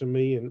looked out to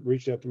me and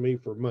reached out to me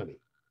for money,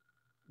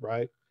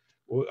 right?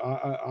 Well,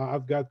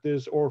 I've got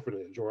this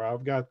orphanage, or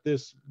I've got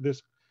this,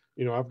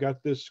 I've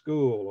got this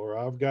school, or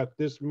I've got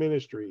this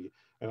ministry,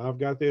 and I've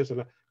got this,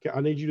 and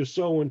I need you to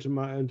sow into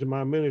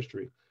my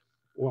ministry.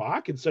 Well, I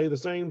could say the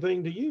same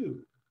thing to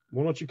you.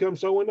 Why don't you come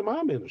sow into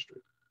my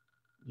ministry?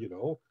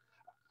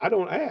 I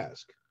don't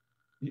ask.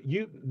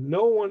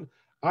 No one.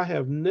 I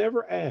have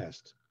never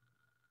asked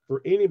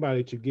for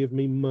anybody to give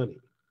me money.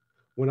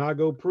 When I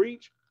go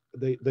preach,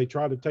 they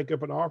try to take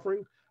up an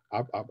offering.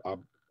 I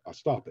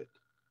stop it.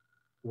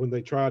 When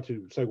they try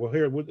to say, well,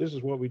 here, this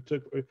is what we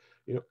took,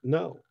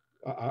 no,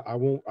 I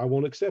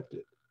won't accept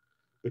it,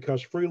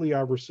 because freely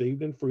I've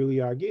received and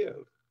freely I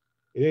give.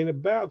 It ain't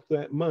about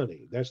that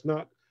money. That's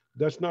not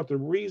the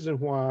reason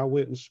why I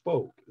went and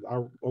spoke.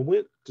 I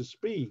went to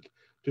speak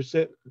to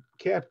set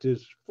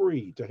captives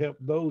free, to help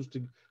those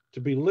to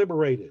be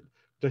liberated,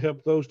 to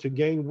help those to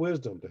gain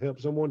wisdom, to help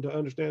someone to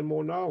understand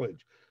more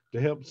knowledge, to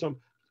help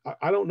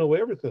I don't know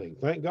everything.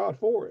 Thank God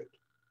for it.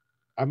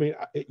 I mean,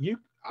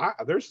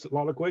 there's a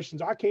lot of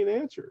questions I can't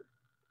answer.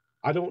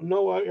 I don't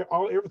know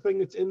everything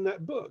that's in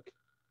that book,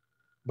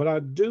 but I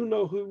do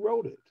know who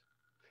wrote it,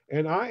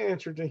 and I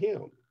answer to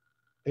him.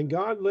 And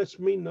God lets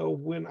me know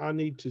when I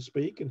need to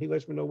speak, and he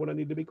lets me know when I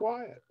need to be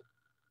quiet.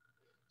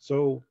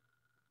 So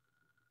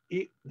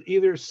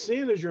either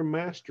sin is your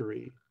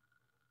mastery,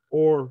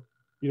 or,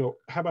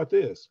 how about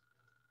this?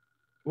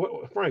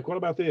 Frank, what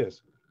about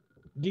this?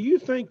 Do you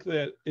think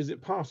that, is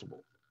it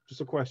possible?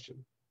 Just a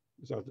question.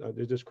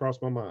 It just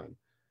crossed my mind.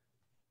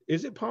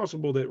 is it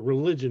possible that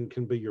religion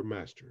can be your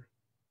master?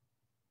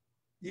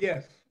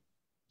 Yes.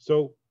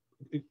 So,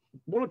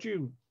 why don't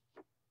you,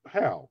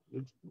 how?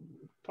 Let's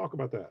talk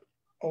about that.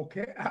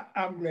 Okay.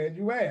 I'm glad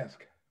you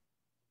asked.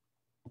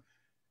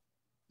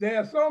 There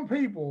are some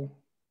people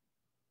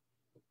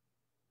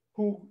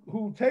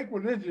who take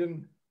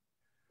religion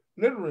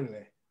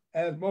literally,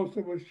 as most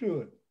of us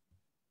should.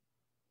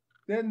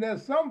 Then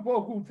there's some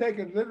folk who take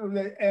it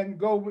literally and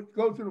go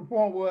to the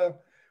point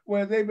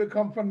where they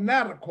become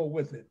fanatical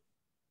with it.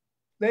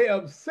 They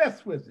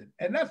obsess with it,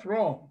 and that's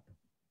wrong.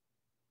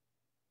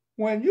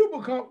 When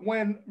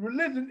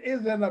religion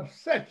is an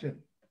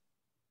obsession,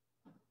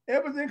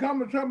 everything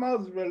comes from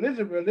mouth is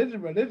religion,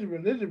 religion, religion,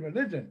 religion,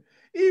 religion.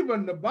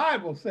 Even the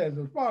Bible says,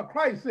 as far as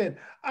Christ said,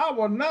 I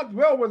will not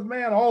dwell with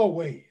man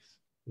always.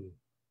 Hmm.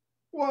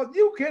 Well,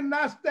 you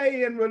cannot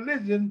stay in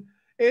religion,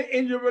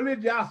 in your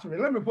religiosity.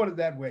 Let me put it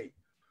that way.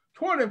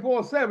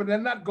 24/7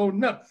 and not go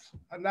nuts.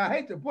 And I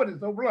hate to put it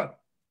so blunt.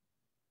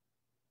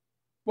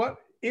 But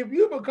if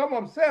you become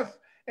obsessed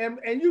and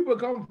you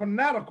become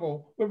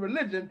fanatical with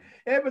religion,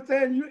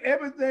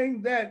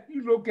 everything that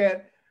you look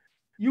at,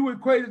 you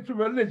equate it to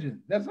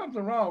religion. There's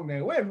something wrong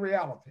there. Where's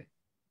reality?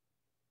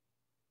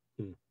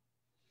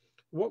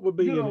 What would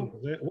be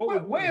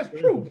where's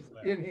truth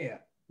in here?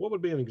 What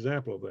would be an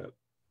example of that,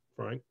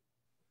 Frank?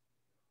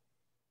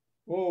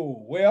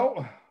 Oh,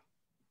 well,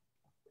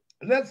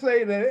 let's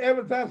say that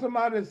every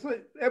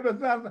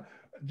time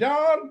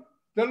John,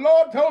 the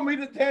Lord told me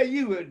to tell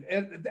you,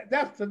 and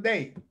that's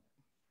today.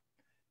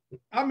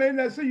 I may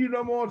not see you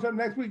no more until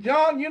next week.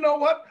 John, you know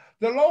what?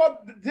 The Lord,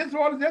 this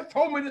one just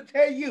told me to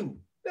tell you.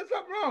 There's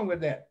something wrong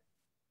with that.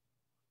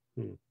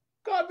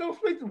 God don't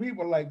speak to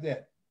people like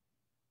that.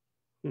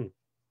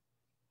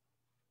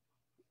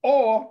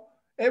 Or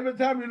every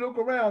time you look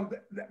around,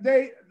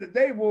 they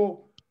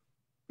will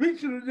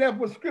beat you to death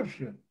with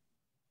scripture,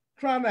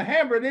 trying to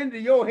hammer it into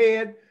your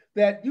head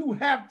that you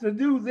have to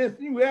do this,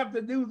 you have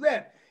to do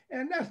that.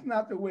 And that's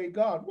not the way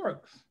God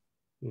works.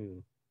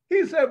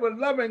 He said, with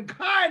loving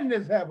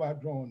kindness have I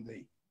drawn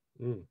thee.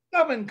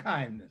 Loving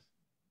kindness.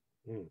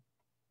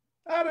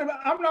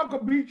 I'm not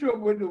going to beat you up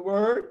with the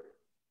word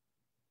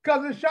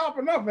because it's sharp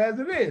enough as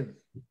it is.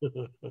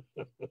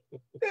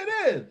 It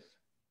is.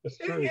 If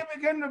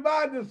it can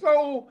divide the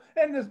soul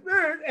and the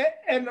spirit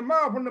and the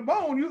marrow from the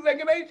bone, you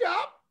think it ain't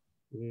sharp?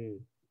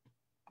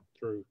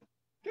 True.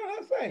 Can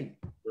I say?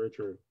 Very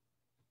true.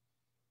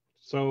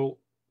 So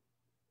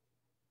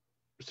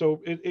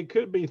it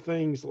could be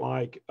things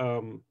like,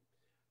 for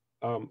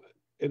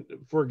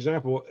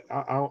example,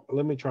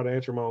 let me try to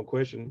answer my own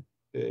question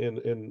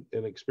in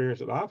an experience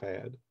that I've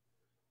had.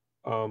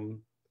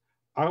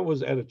 I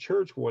was at a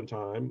church one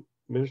time,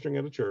 ministering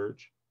at a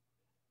church,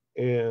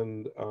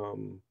 and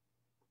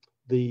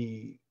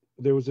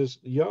there was this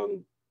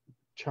young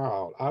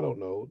child. I don't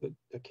know,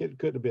 the kid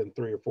could have been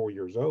 3 or 4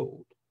 years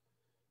old,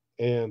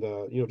 and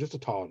just a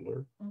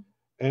toddler.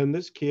 And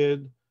this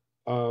kid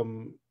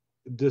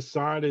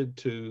decided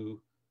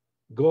to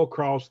go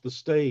across the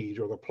stage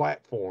or the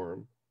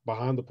platform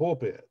behind the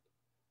pulpit.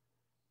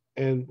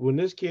 And when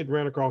this kid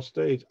ran across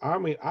the stage, I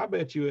mean, I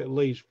bet you at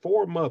least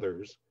 4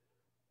 mothers,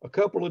 a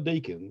couple of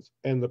deacons,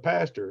 and the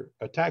pastor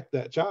attacked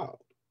that child.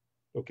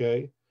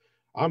 Okay.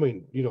 I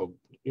mean,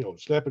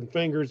 snapping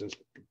fingers and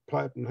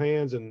clapping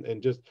hands and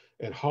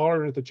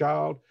hollering at the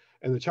child.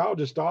 And the child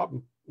just stopped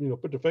and,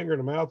 put the finger in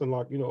the mouth and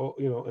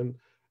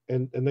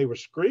and they were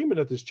screaming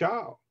at this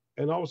child.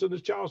 And all of a sudden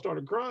this child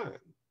started crying.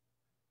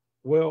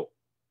 Well,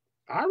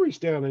 I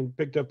reached down and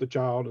picked up the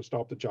child and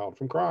stopped the child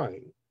from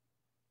crying.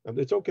 And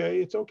it's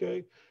okay.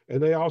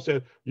 And they all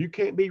said, you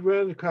can't be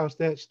running across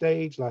that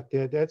stage like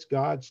that. That's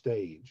God's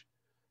stage.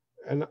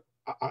 And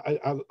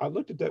I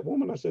looked at that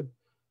woman. I said,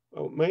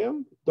 oh,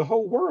 ma'am, the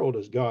whole world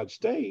is God's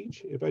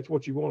stage, if that's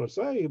what you want to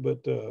say.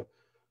 But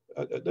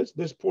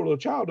this poor little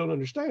child don't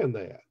understand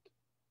that.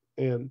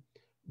 And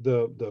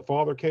the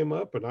father came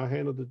up and I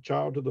handed the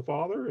child to the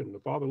father, and the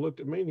father looked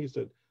at me and he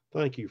said,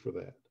 thank you for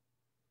that.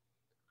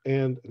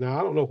 And now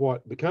I don't know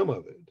what become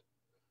of it,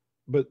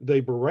 but they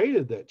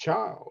berated that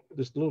child,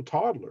 this little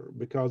toddler,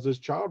 because this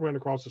child ran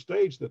across the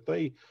stage, that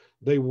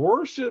they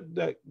worshiped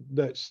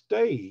that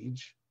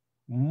stage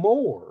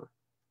more.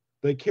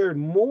 They cared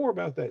more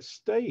about that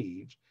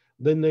stage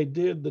than they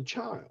did the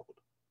child.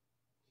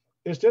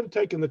 Instead of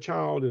taking the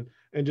child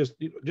and just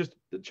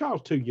the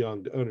child's too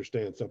young to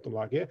understand something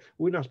like that.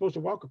 We're not supposed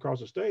to walk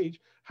across a stage.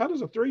 How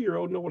does a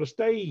 3-year-old know what a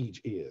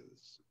stage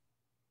is?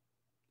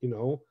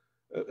 You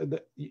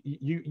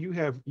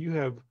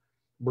have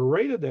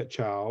berated that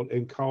child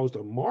and caused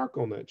a mark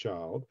on that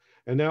child,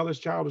 and now this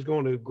child is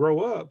going to grow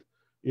up.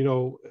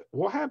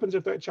 What happens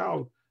if that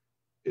child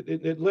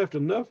it left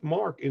enough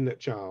mark in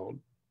that child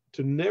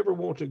to never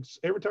want to,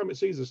 every time it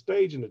sees a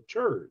stage in a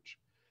church,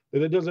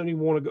 that it doesn't even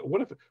want to go?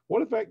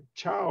 What if that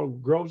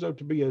child grows up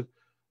to be a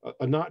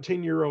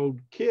 19-year-old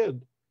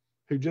kid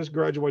who just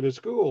graduated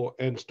school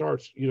and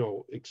starts,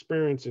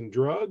 experiencing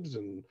drugs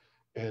and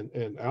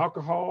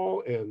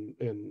alcohol and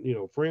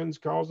friends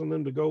causing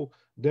them to go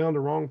down the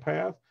wrong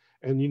path,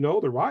 And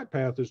the right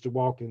path is to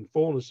walk in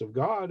fullness of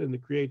God and the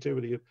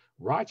creativity of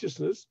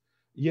righteousness.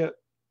 Yet,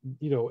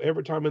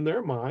 every time in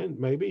their mind,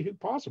 maybe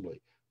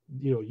possibly,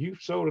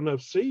 you've sowed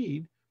enough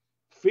seed.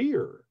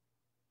 Fear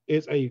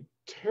is a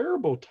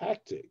terrible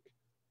tactic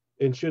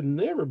and should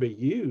never be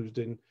used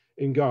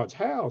in God's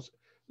house.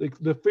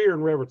 The fear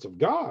and reverence of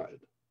God,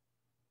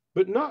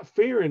 but not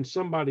fearing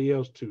somebody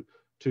else to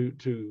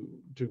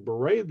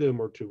berate them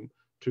or to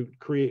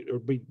create or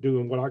be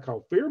doing what I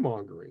call fear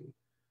mongering.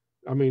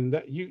 I mean,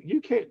 that you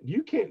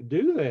can't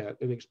do that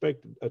and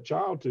expect a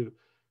child to,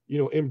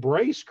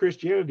 embrace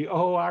Christianity.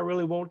 Oh, I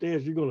really want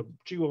this. You're going to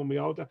chew on me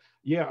all the time.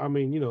 Yeah, I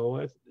mean,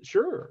 that's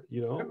sure.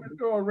 Let me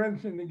throw a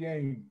wrench in the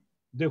game.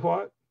 Do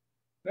what?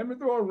 Let me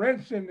throw a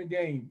wrench in the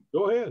game.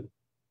 Go ahead.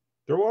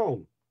 Throw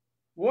on.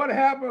 What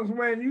happens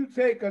when you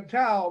take a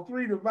child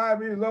 3 to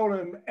 5 years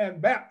old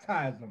and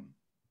baptize them?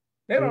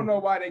 They don't know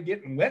why they're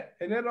getting wet,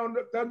 and they don't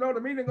know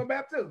the meaning of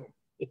baptism.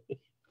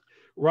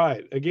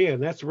 Right. Again,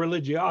 that's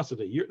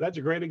religiosity. That's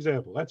a great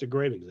example. That's a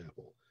great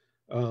example.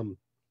 And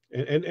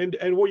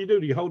what do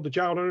you hold the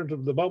child under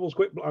the bubbles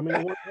quick? I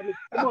mean,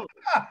 come on.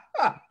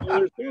 Well,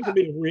 there's going to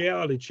be a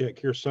reality check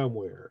here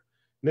somewhere.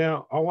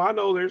 Now, I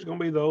know there's going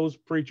to be those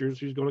preachers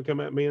who's going to come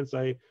at me and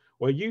say,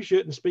 well, you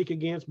shouldn't speak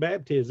against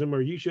baptism,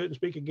 or you shouldn't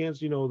speak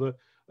against,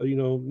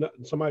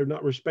 somebody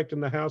not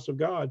respecting the house of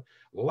God.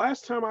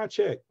 Last time I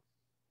checked,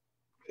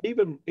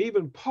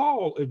 even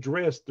Paul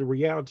addressed the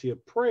reality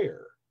of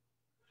prayer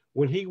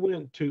when he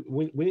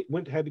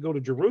had to go to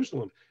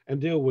Jerusalem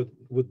and deal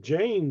with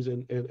James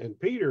and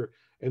Peter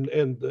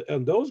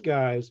and those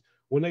guys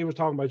when they was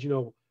talking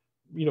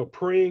about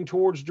praying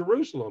towards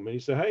Jerusalem, and he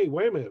said, hey,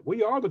 wait a minute,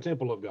 we are the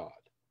temple of God.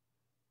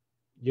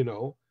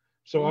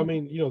 So I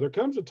mean, there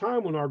comes a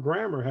time when our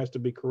grammar has to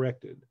be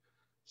corrected.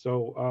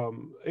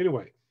 So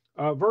anyway,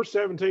 verse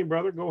 17,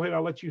 brother, go ahead.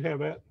 I'll let you have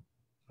that.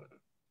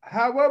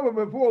 However,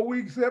 before we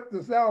accept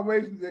the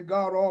salvation that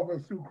God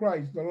offers through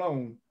Christ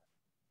alone,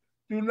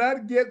 do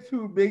not get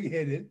too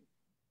big-headed,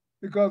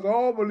 because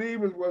all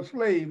believers were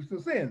slaves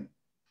to sin.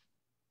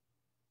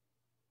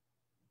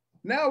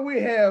 Now we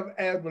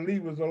as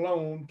believers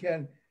alone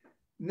can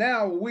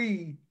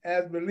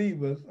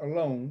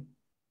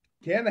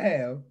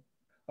have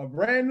a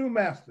brand new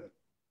master,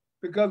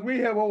 because we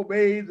have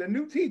obeyed the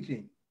new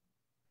teaching,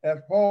 as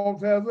Paul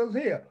tells us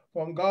here,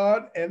 from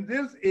God, and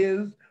this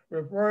is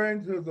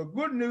referring to the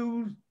good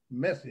news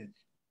message.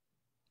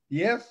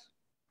 Yes,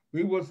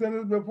 we were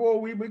sinners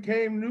before we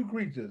became new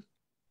creatures,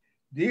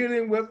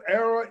 dealing with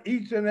error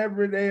each and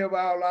every day of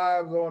our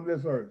lives on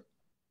this earth.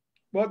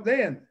 But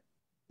then,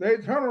 the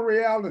eternal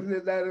reality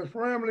that is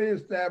firmly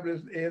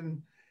established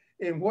in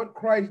what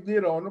Christ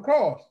did on the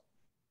cross.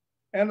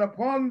 And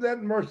upon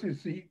that mercy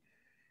seat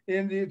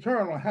in the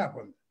eternal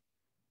happened.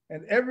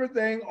 And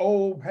everything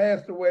old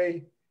passed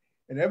away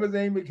and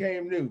everything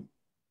became new.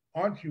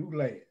 Aren't you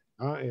glad?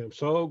 I am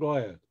so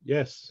glad.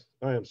 Yes,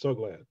 I am so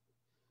glad.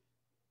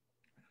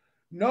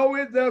 No,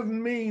 it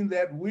doesn't mean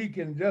that we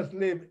can just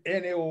live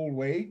any old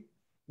way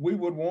we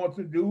would want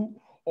to do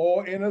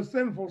or in a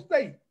sinful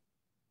state.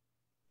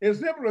 It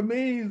simply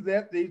means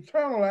that the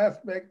eternal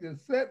aspect is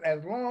set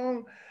as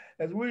long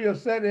as we are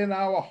set in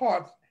our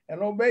hearts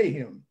and obey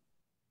him.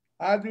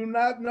 I do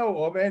not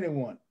know of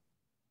anyone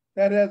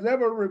that has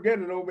ever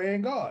regretted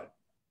obeying God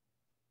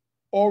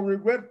or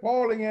regret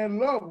falling in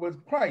love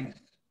with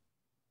Christ.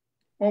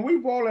 When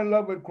we fall in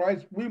love with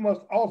Christ, we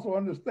must also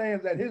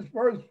understand that he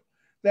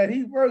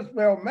first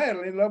fell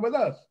madly in love with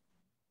us.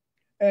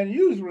 And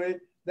usually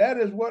that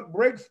is what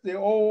breaks the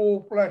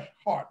old flesh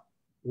heart.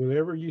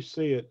 Whenever you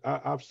see it,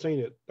 I've seen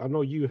it. I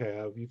know you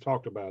have. You've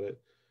talked about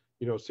it.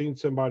 Seen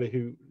somebody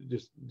who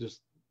just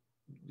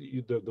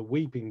the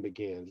weeping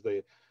begins.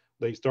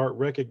 They start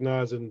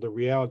recognizing the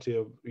reality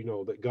of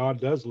that God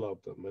does love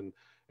them,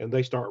 and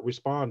they start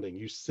responding.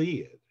 You see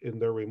it in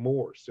their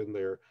remorse, in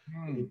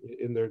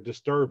their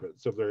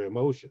disturbance of their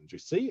emotions. You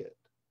see it.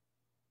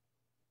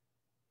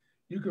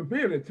 You can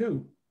feel it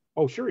too.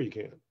 Oh, sure you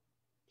can.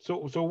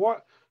 So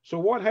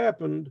what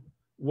happened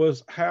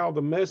was how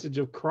the message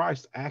of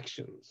Christ's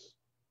actions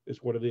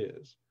is what it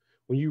is.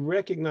 When you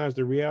recognize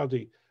the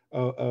reality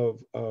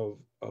of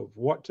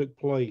what took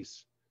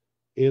place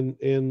in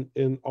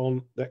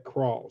on that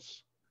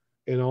cross,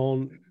 and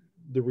on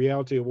the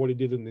reality of what he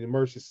did in the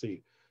mercy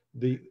seat,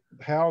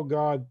 how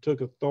God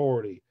took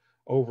authority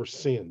over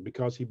sin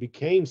because he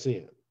became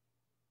sin.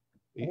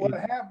 What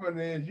happened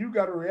is you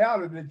got a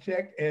reality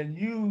check and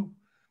you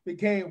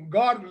became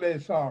godly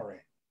sorry.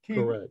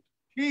 Correct.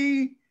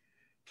 Key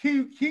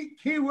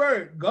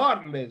word,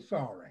 godly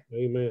sorry.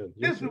 Amen.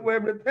 This is where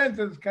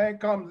repentance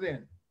comes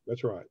in.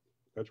 That's right.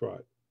 That's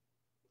right.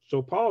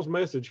 So Paul's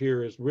message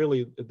here is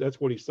really, that's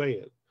what he's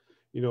saying.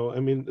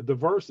 The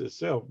verse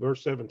itself,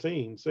 verse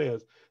 17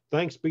 says,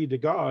 thanks be to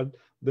God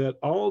that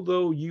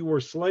although you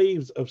were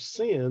slaves of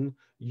sin,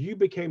 you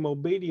became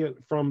obedient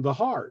from the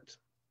heart.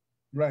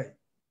 Right.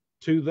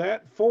 To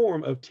that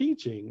form of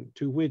teaching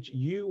to which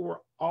you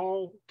were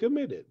all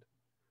committed.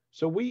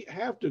 So we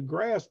have to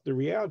grasp the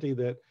reality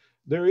that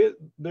there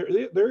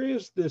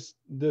is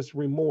this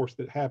remorse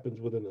that happens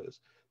within us.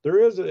 There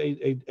is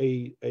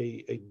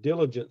a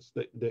diligence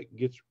that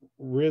gets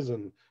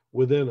risen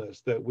within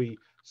us, that we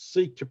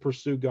seek to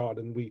pursue God,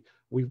 and we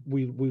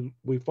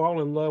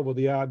fall in love with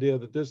the idea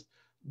that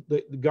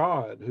that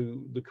God,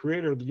 who the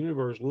creator of the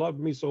universe, loved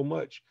me so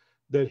much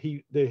that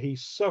he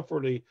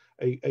suffered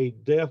a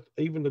death,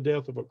 even the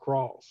death of a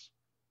cross,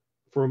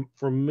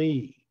 from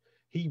me.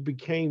 He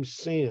became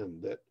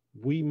sin that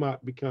we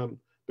might become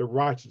the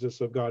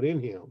righteousness of God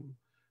in him.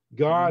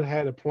 God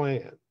had a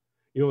plan.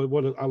 You know,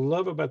 what I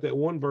love about that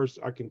one verse,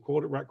 I can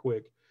quote it right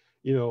quick,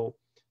 you know,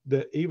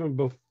 that even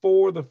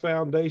before the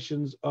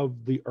foundations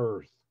of the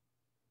earth,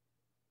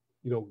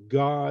 you know,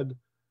 God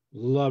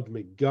loved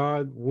me.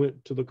 God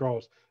went to the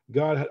cross.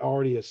 God had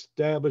already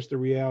established the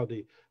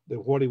reality that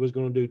what he was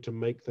going to do to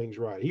make things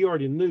right. He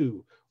already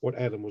knew what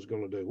Adam was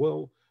going to do.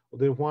 Well,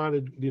 then why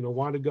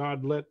did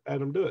God let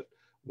Adam do it?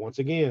 Once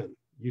again,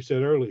 you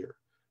said earlier,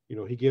 you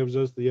know, he gives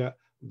us the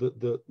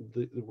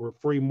we're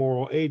free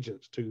moral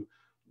agents to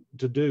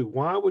do.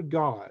 Why would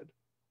God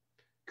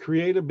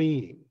create a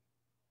being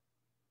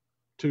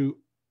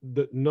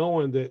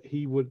knowing that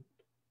he would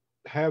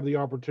have the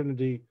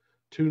opportunity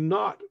to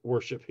not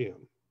worship him,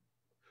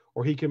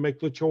 or he can make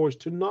the choice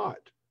to not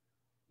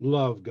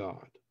love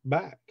God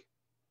back?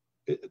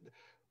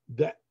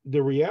 That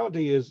the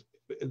reality is,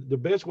 the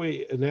best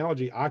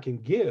analogy I can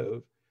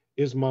give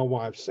is my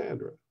wife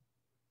Sandra.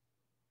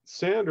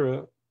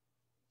 Sandra,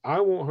 I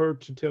want her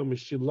to tell me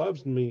she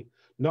loves me,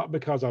 not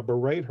because I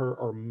berate her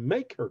or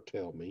make her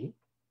tell me.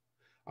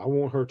 I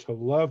want her to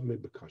love me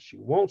because she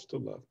wants to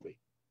love me.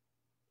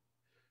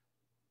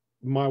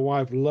 My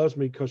wife loves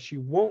me because she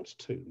wants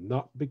to,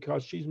 not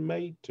because she's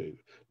made to,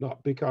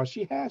 not because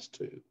she has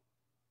to.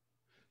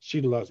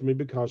 She loves me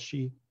because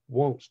she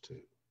wants to.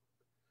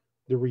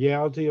 The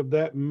reality of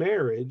that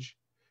marriage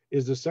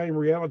is the same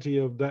reality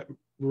of that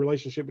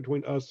relationship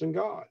between us and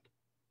God.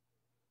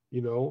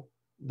 You know,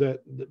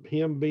 that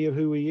him being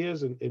who he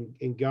is,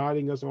 and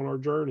guiding us on our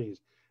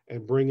journeys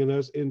and bringing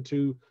us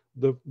into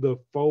the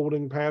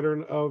folding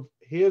pattern of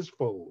his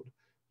fold.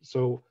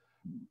 So,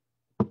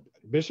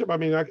 Bishop, I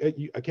mean, I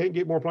can't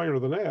get more plainer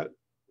than that.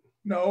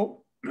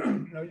 No,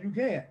 no, you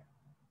can't.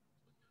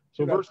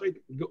 So verse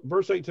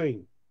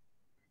 18.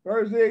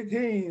 Verse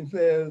 18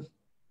 says,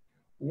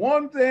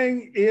 one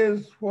thing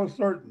is for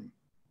certain.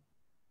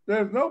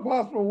 There's no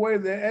possible way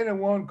that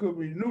anyone could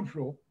be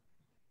neutral,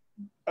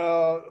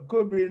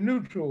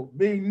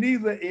 being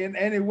neither in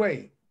any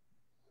way.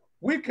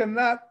 We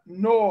cannot,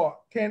 nor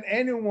can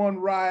anyone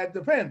ride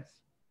the fence.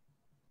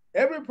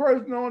 Every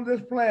person on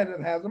this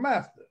planet has a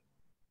master.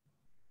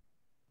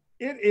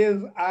 It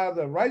is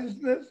either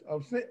righteousness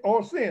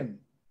or sin.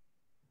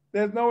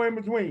 There's no in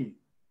between.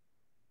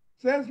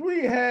 Since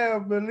we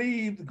have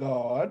believed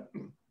God,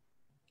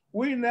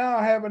 we now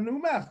have a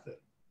new master.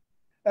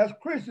 As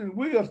Christians,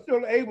 we are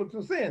still able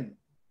to sin,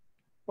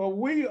 but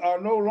we are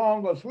no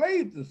longer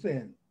slaves to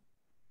sin.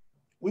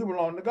 We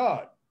belong to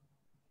God.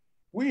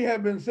 We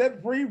have been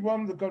set free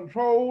from the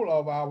control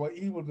of our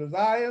evil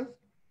desires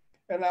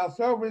and our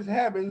selfish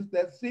habits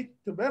that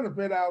seek to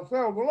benefit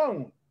ourselves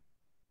alone.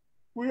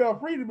 We are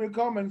free to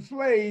become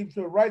enslaved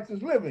to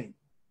righteous living.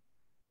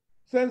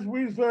 Since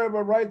we serve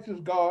a righteous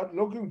God,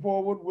 looking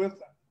forward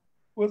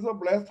with a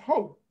blessed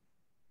hope.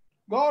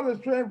 God is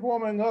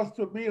transforming us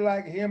to be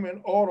like him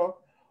in order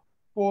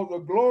for the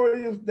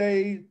glorious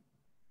day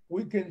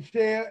we can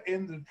share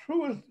in the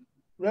truest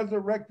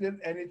resurrected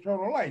and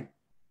eternal life.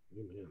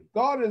 Amen.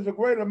 God is a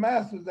greater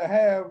master to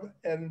have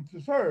and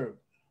to serve.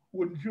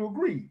 Wouldn't you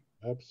agree?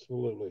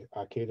 Absolutely.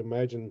 I can't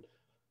imagine,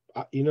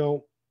 I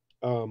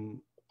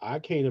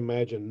can't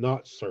imagine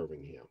not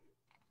serving him.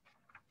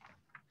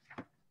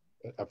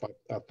 If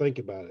I think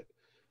about it.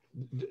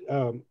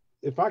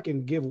 If I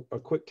can give a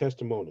quick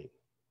testimony.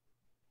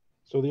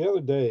 So the other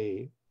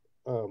day,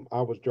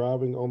 I was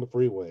driving on the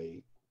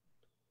freeway,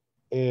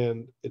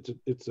 and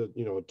it's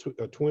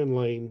a twin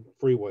lane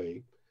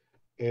freeway,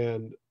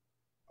 and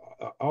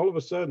all of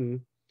a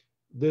sudden,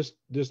 this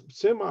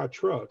semi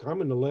truck,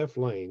 I'm in the left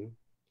lane,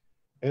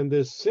 and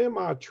this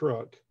semi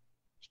truck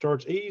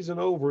starts easing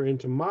over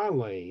into my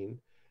lane,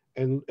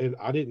 and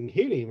I didn't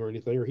hit him or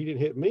anything, or he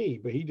didn't hit me,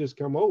 but he just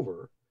come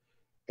over,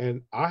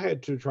 and I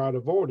had to try to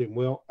avoid him.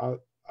 Well,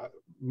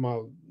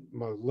 my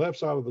left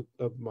side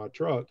of my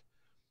truck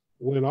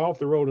went off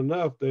the road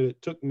enough that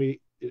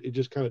it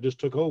just kind of just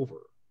took over,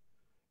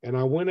 and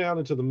I went out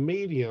into the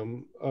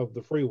medium of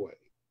the freeway,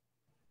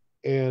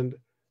 and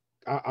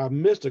I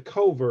missed a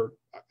covert.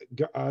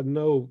 I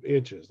know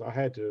inches. I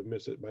had to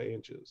miss it by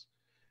inches,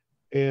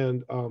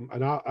 and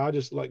I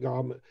just let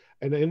go.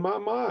 And in my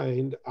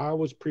mind, I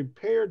was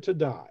prepared to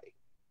die.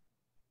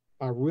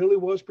 I really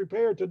was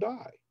prepared to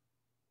die.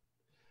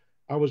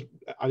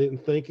 I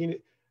didn't think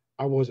it.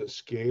 I wasn't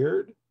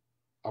scared.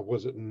 I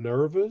wasn't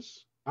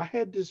nervous. I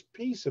had this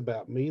peace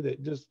about me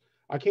that just,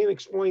 I can't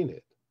explain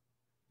it.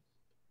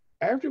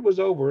 After it was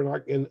over,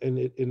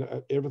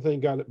 and everything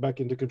got it back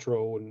into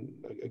control, and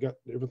I got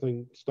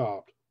everything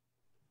stopped,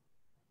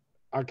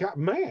 I got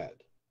mad.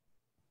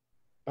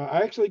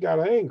 I actually got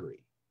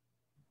angry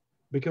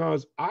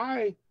because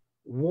I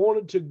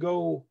wanted to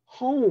go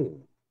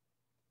home.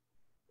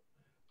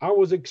 I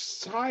was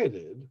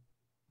excited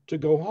to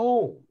go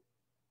home.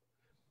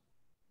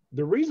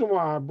 The reason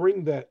why I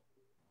bring that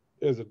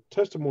as a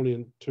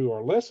testimony to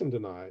our lesson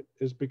tonight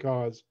is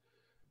because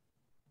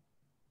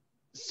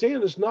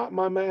sin is not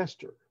my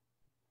master.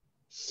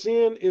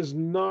 Sin is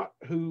not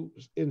who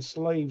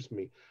enslaves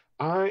me.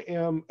 I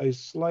am a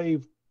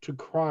slave to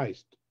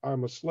Christ.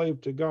 I'm a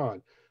slave to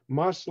God.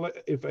 My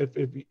if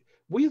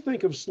we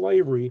think of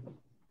slavery,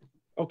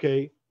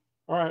 okay,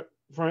 all right,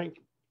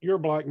 Frank, you're a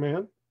black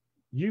man.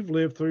 You've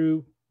lived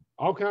through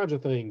all kinds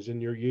of things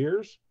in your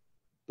years,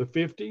 the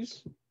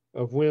 50s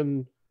of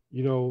when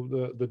all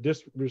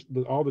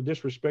the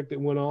disrespect that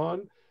went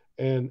on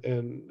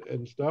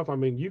and stuff. I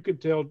mean, you could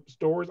tell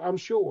stories, I'm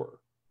sure.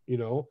 You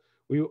know,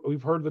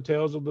 we've heard the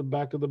tales of the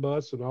back of the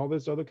bus and all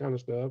this other kind of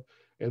stuff,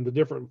 and the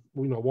different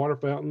water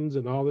fountains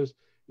and all this.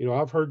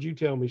 I've heard you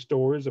tell me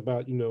stories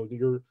about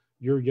your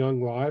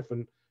young life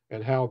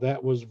and how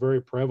that was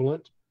very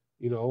prevalent,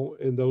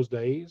 in those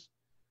days.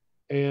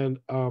 And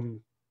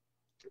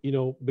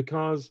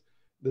because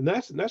then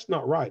that's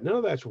not right. None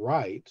of that's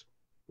right.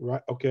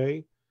 Right.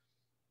 Okay.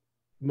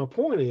 My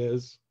point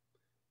is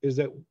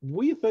that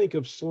we think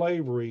of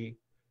slavery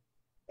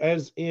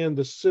as in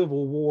the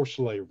Civil War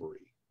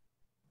slavery.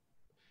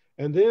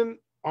 And then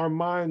our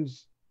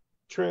minds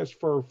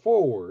transfer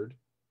forward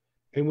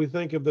and we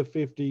think of the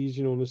 50s,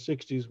 in the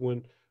 60s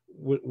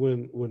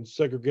when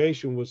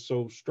segregation was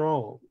so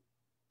strong.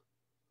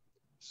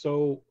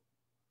 So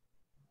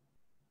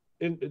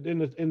in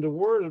the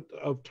word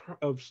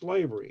of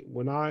slavery,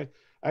 when I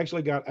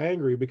actually got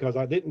angry because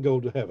I didn't go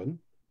to heaven,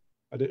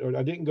 I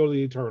didn't go to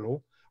the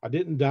eternal, I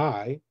didn't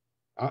die.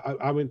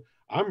 I mean,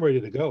 I'm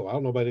ready to go. I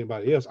don't know about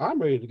anybody else.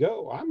 I'm ready to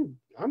go.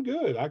 I'm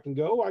good. I can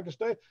go. I can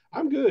stay.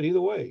 I'm good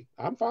either way.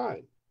 I'm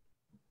fine.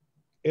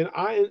 And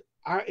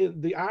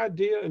the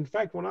idea, in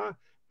fact, when I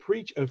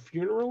preach a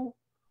funeral,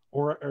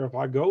 or if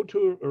I go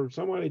to or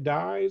somebody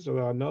dies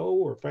or I know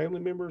or a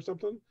family member or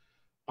something,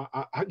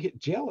 I get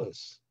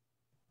jealous,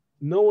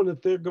 knowing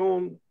that they're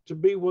going to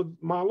be with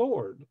my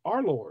Lord,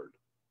 our Lord.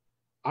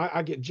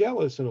 I get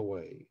jealous in a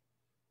way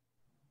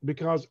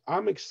because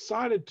I'm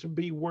excited to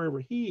be wherever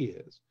He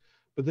is.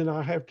 But then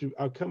I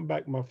come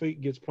back, my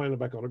feet gets planted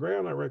back on the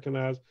ground. I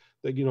recognize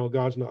that,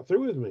 God's not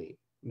through with me.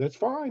 That's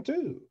fine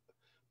too.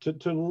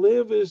 To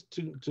live is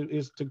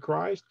to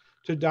Christ,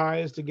 to die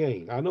is to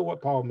gain. I know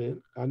what Paul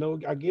meant. I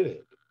get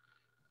it.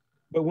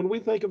 But when we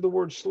think of the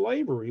word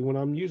slavery, when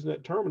I'm using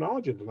that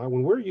terminology tonight,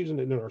 when we're using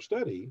it in our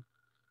study,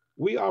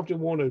 we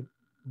often want to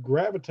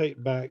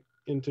gravitate back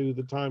into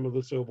the time of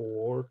the Civil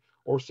War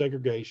or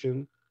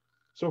segregation.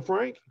 So,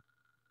 Frank,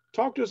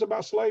 talk to us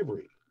about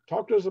slavery.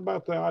 Talk to us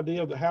about the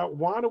idea of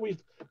why do we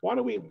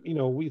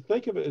we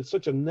think of it as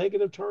such a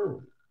negative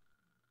term?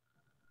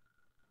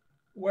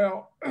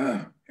 Well,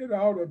 it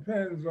all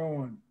depends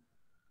on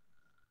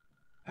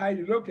how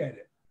you look at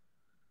it.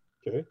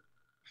 Okay.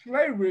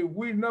 Slavery,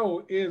 we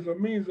know, is a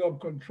means of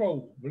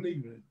control.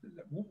 Believe it,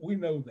 we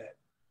know that.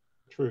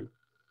 True.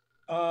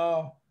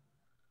 Uh,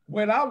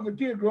 when I was a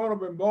kid growing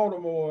up in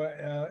Baltimore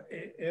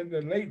in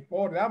the late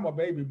 40s, I'm a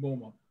baby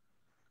boomer.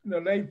 In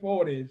the late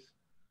 40s,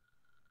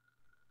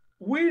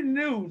 we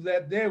knew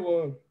that there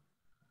were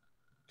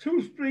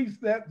two streets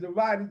that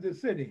divided the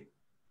city.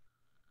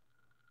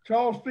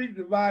 Charles Street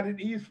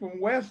divided east from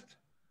west.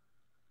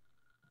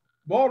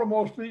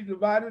 Baltimore Street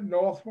divided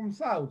north from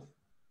south.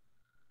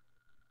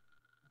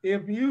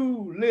 If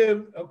you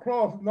lived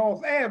across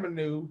North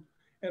Avenue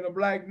in a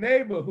black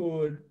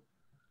neighborhood,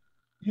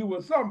 you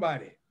were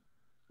somebody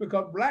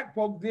because black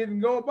folks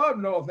didn't go above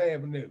North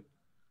Avenue.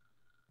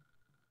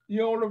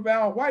 You only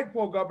found white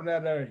folk up in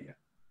that area.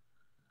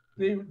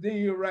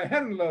 The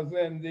handlers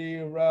and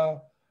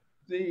the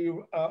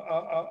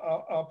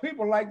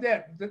people like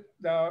that.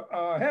 The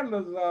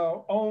handlers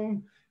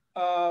owned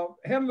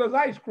Handler's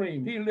Ice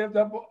Cream. He lived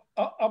up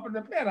in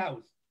the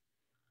penthouse,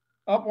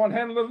 up on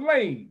Handler's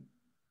Lane,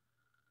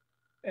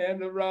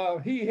 and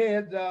he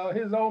had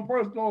his own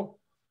personal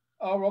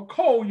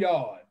coal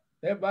yard.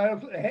 Everybody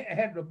else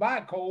had to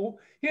buy coal.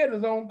 He had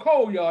his own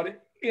coal yard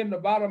in the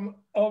bottom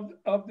of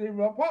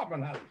the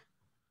apartment house.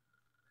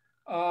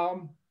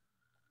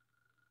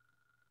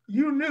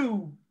 You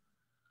knew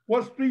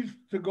what streets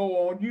to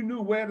go on. You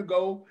knew where to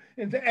go,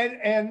 and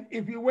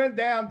if you went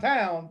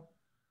downtown,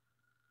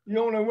 you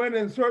only went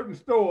in certain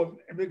stores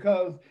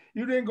because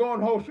you didn't go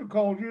in Holster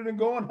Cones, you didn't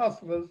go in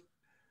Hustlers,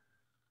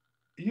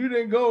 you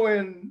didn't go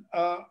in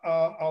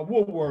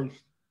Woolworths,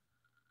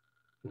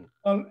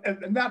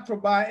 and not to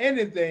buy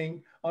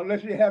anything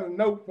unless you had a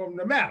note from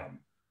the madam,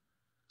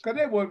 because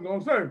they wasn't going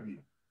to serve you.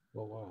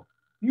 Oh, wow.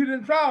 You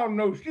didn't try on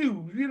no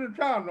shoes. You didn't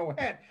try on no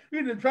hat.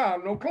 You didn't try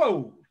on no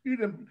clothes. You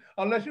didn't,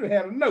 unless you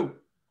had a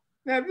note.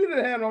 Now, if you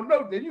didn't have no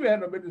note, then you had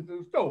no business in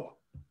the store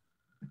in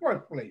the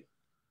first place.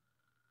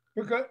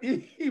 Because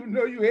even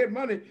though you had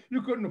money,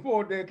 you couldn't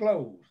afford their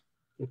clothes.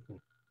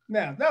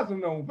 Now, that's a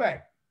known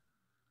fact.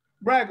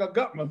 Bragg or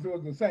Gutman's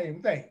was the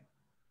same thing.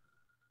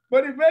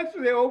 But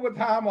eventually, over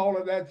time, all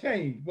of that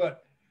changed.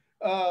 But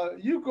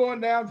You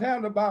going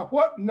downtown about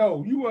what?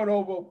 No, you went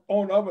over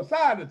on the other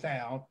side of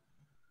town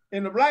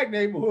in the black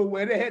neighborhood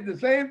where they had the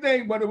same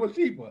thing, but it was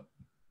cheaper.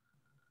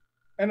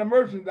 And the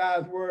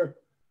merchandise were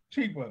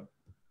cheaper.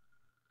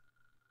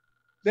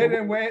 They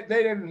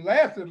didn't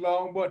last as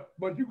long,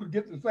 but you could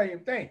get the same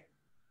thing.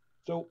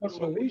 So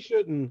we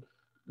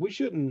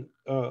shouldn't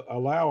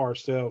allow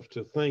ourselves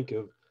to think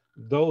of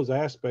those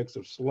aspects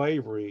of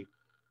slavery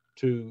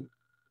to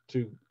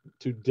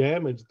to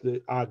damage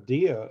the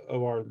idea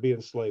of our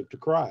being slave to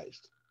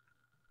Christ.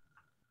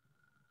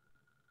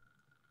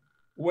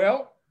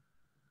 Well,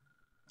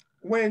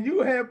 when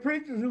you have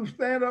preachers who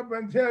stand up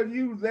and tell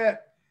you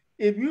that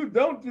if you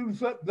don't do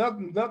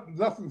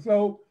nothing,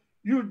 so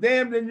you're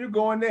damned and you're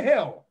going to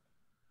hell.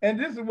 And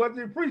this is what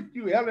they preach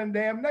you, hell and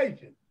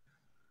damnation.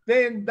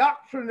 They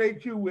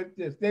indoctrinate you with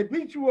this. They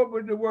beat you up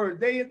with the word.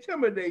 They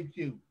intimidate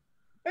you.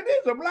 And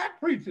these are black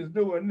preachers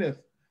doing this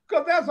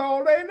because that's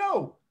all they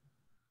know.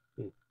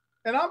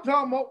 And I'm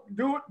talking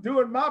about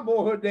doing my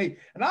boyhood day.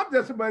 And I'm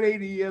just about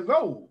 80 years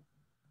old.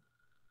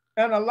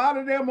 And a lot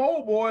of them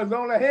old boys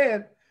only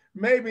had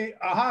maybe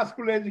a high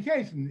school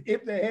education,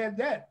 if they had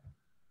that.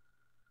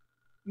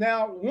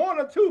 Now, one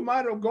or two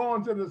might have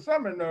gone to the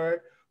seminary,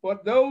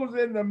 but those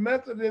in the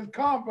Methodist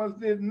conference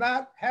did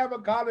not have a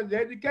college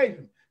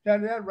education.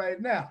 Tell you that right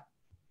now.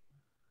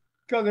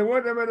 Because there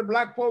weren't that many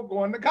black folk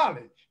going to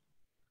college.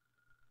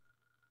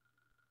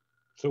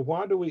 So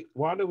why do we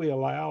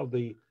allow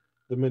the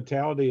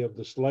mentality of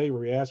the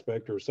slavery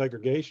aspect or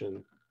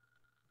segregation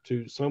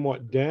to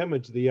somewhat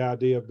damage the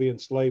idea of being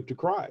slave to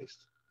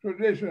Christ?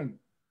 Tradition.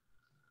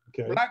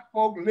 Okay. Black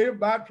folk live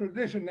by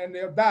tradition and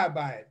they'll die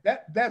by it.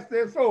 That's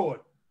their sword.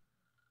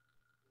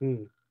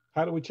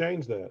 How do we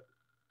change that?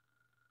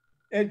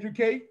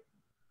 Educate.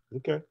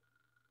 Okay.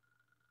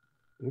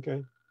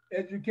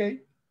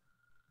 Educate.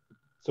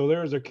 So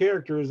there is a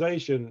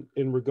characterization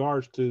in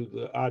regards to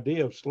the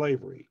idea of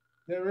slavery.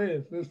 There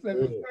is. There's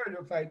a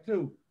stereotype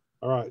too.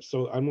 All right.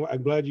 So I'm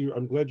glad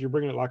you're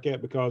bringing it like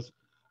that, because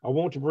I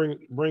want to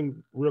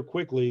bring real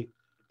quickly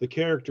the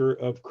character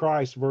of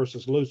Christ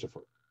versus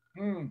Lucifer.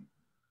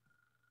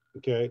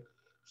 Okay.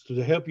 So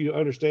to help you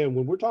understand,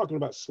 when we're talking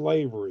about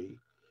slavery,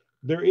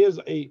 you're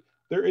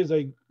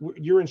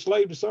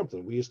enslaved to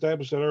something. We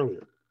established that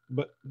earlier.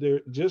 But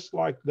there, just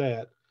like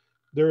that,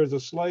 there is a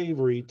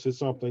slavery to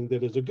something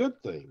that is a good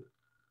thing,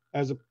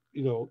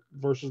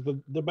 versus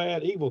the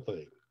bad, evil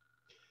thing.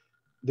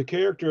 The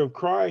character of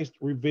Christ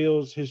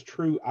reveals his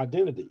true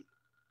identity,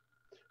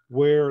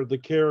 where the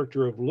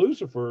character of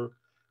Lucifer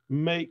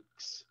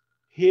makes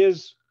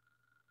his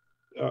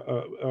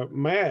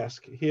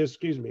mask his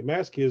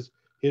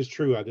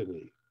true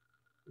identity.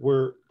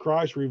 Where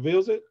Christ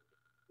reveals it,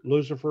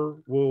 Lucifer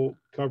will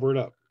cover it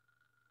up.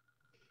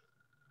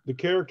 The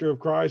character of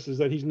Christ is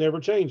that he's never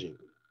changing.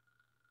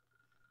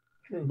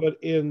 True. But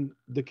in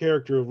the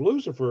character of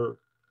Lucifer,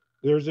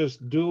 there's this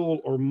dual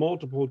or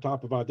multiple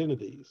type of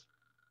identities.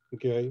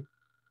 Okay.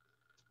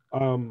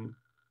 In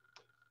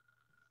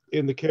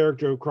the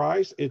character of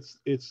Christ,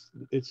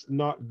 it's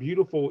not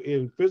beautiful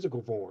in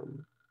physical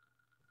form,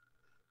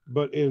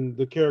 but in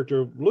the character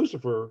of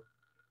Lucifer,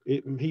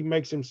 he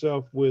makes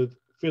himself with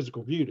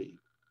physical beauty.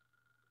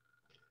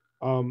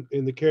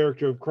 In the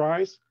character of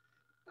Christ,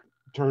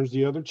 turns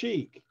the other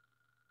cheek,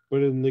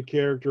 but in the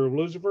character of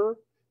Lucifer,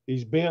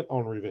 he's bent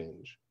on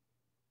revenge.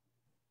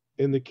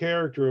 In the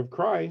character of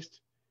Christ,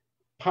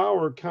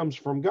 power comes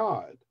from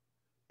God,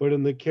 but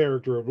in the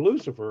character of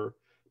Lucifer,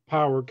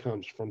 power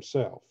comes from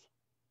self.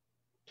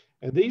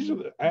 And these are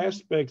the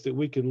aspects that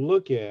we can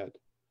look at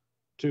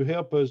to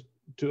help us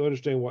to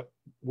understand what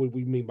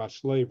we mean by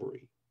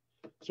slavery.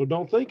 So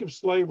don't think of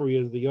slavery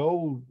as the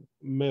old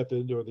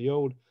method or the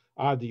old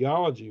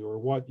ideology or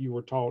what you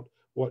were taught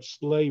what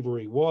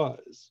slavery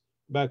was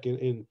back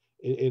in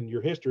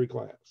your history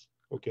class.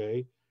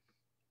 Okay.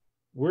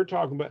 We're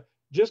talking about,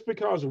 just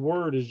because a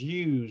word is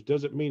used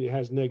doesn't mean it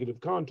has negative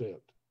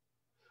content.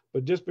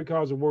 But just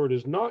because a word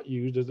is not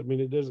used doesn't mean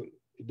it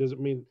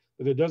doesn't mean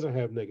that it doesn't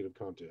have negative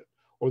content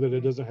or that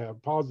it doesn't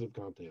have positive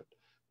content.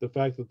 The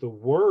fact that the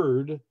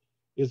word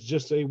is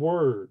just a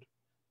word.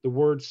 The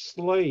word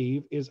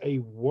slave is a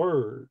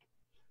word.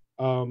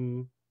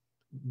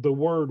 The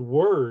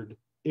word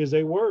is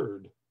a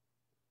word.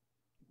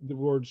 The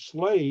word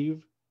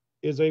slave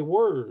is a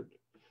word.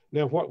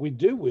 Now, what we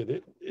do with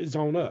it is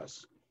on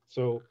us.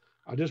 So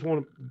I just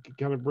want to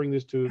kind of bring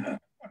this to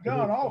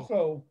John.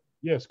 Also,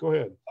 yes, go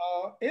ahead.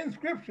 In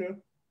Scripture,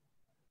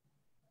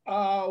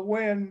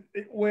 when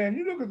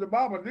you look at the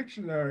Bible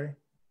dictionary,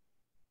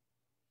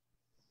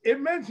 it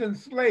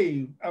mentions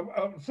slave.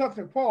 Such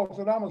as Paul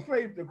said, "I'm a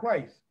slave to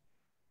Christ,"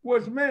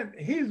 which meant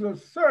he's a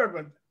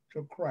servant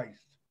to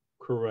Christ.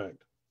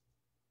 Correct.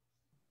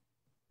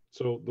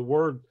 So the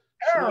word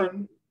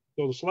Aaron.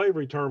 So the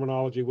slavery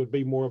terminology would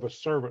be more of a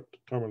servant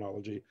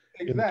terminology.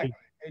 Exactly.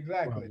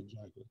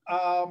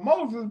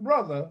 Moses'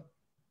 brother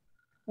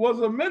was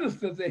a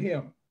minister to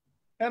him,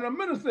 and a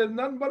minister is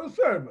nothing but a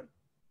servant.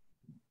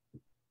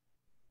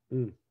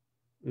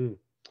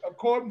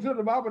 According to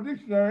the Bible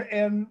dictionary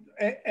and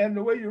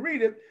the way you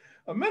read it,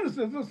 A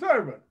minister is a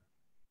servant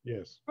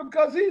Yes.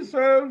 because he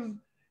serves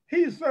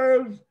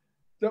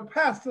the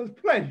pastor's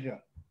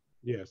pleasure.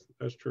 Yes,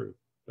 that's true.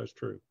 That's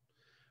true.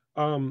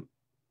 Um,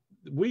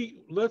 let me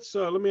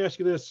ask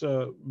you this,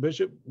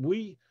 Bishop.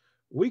 We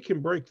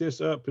can break this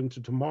up into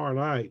tomorrow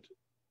night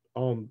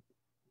on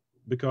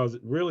because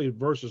really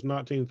verses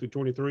 19 through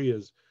 23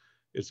 is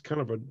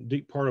kind of a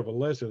deep part of a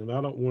lesson, and I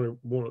don't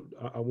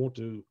I want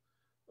to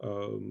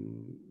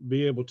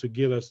be able to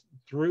get us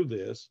through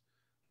this,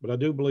 but I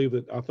think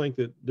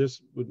that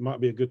might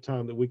be a good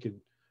time that we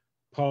could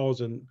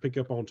pause and pick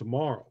up on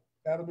tomorrow.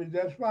 That'll be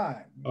just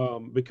fine.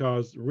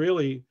 Because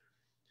really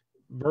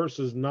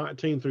verses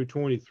 19 through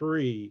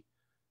 23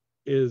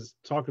 is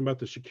talking about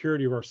the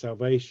security of our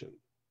salvation,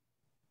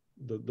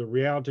 the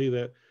reality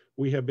that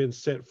we have been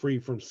set free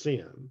from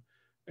sin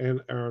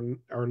and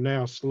are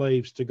now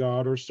slaves to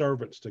God or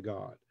servants to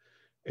God.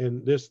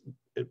 And this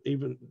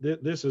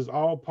is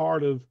all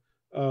part of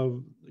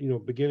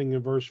beginning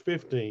in verse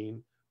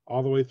 15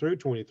 all the way through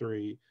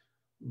 23.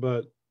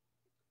 But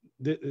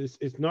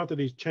it's not that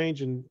he's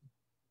changing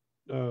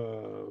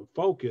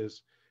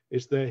focus.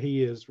 It's that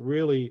he is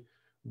really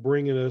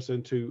bringing us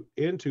into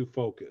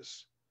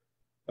focus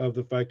of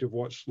the fact of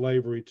what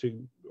slavery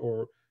to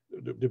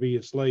be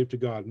a slave to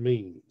God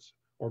means,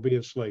 or be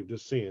a slave to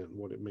sin,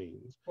 what it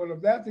means. Well,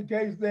 if that's the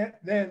case,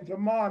 then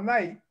tomorrow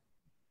night,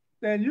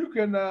 then you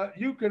can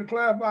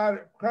clarify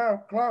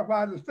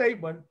the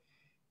statement.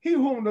 He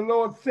whom the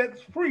Lord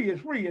sets free is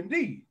free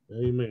indeed.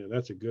 Amen.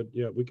 That's a good.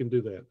 Yeah, we can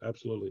do that.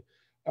 Absolutely.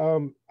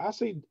 I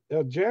see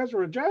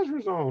Jazra.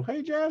 Jazra's on.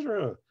 Hey,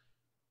 Jazra.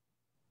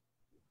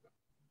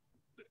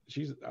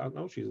 I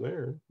know she's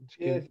there.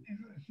 She's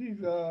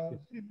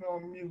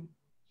on mute.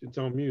 It's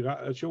on mute.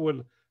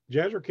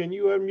 Jazra, can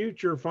you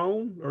unmute your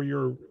phone or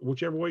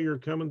whichever way you're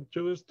coming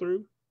to us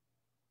through?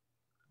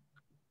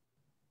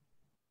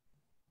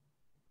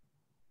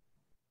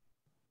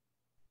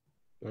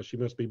 Oh, she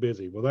must be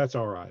busy. Well, that's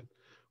all right.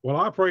 Well,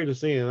 I prayed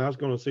us in. I was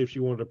going to see if she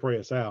wanted to pray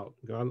us out.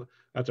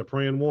 That's a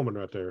praying woman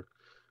right there.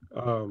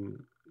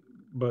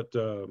 But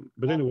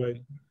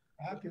anyway,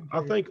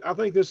 I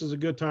think this is a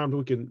good time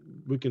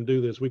we can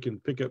do this. We can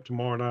pick up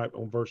tomorrow night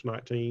on verse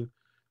 19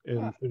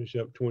 and finish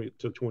up 20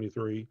 to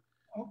 23.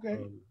 Okay.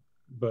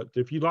 But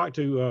if you'd like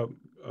to,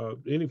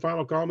 any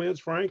final comments,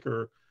 Frank,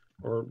 or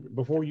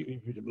before you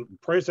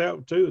pray us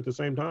out too at the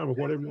same time, or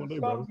whatever you want to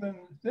do, brother.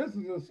 This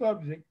is a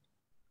subject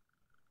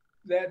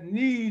that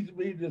needs to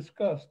be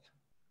discussed.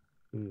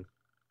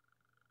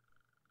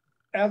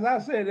 As I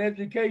said,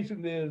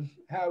 education is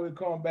how we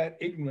combat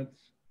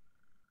ignorance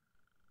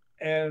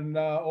and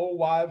old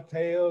wives'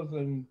 tales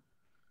and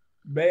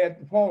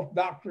bad false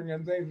doctrine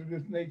and things of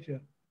this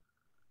nature.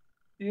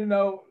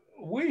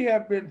 We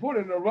have been put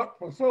in a rut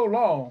for so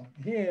long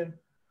hearing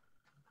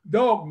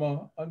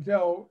dogma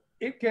until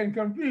it can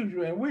confuse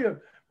you. And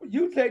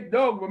you take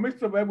dogma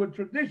mixed up with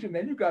tradition,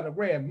 and you got a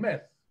grand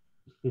mess.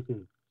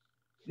 You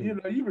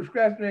be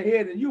scratching your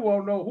head and you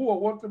won't know who or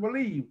what to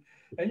believe.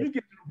 And you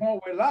get to the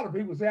point where a lot of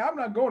people say, I'm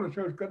not going to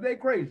church because they're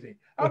crazy.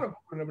 I'm not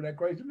going to that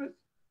craziness.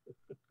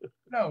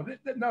 No.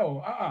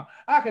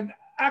 I can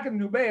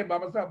do bad by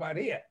myself out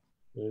here.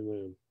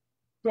 Amen.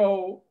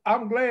 So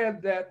I'm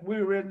glad that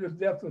we're in this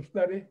depth of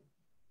study.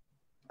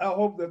 I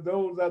hope that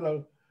those that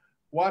are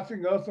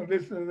watching us and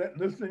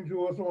listening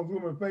to us on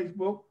Zoom and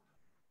Facebook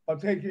are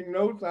taking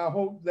notes. I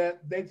hope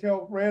that they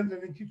tell friends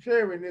and they keep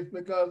sharing this,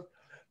 because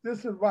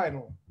this is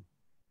vital.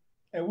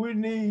 And we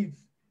need,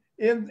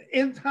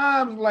 in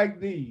times like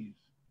these,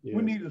 yes,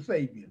 we need a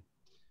savior.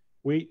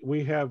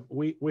 We have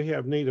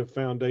need of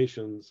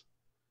foundations,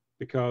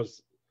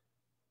 because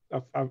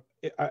and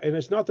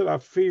it's not that I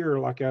fear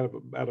like out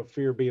of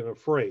fear being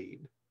afraid.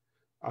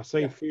 I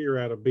say fear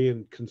out of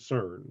being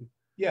concerned.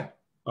 Yeah.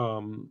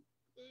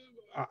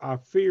 I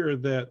fear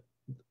that,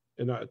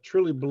 and I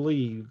truly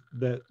believe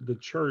that the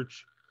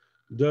church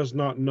does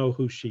not know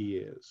who she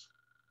is.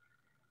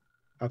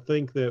 I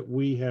think that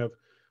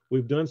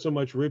we've done so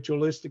much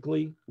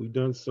ritualistically. We've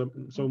done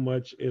so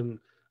much in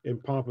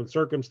pomp and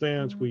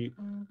circumstance.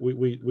 Mm-hmm.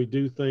 We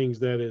do things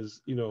that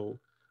is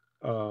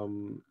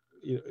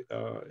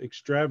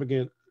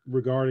extravagant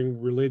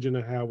regarding religion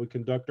and how we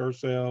conduct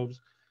ourselves.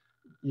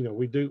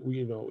 We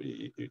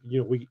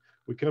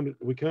come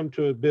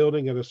to a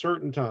building at a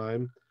certain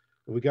time,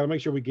 and we got to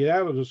make sure we get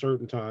out at a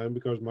certain time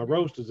because my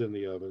roast is in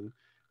the oven,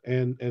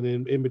 and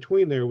then in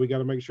between there we got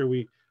to make sure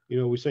we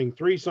sing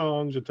 3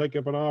 songs and take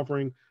up an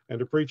offering, and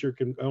the preacher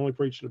can only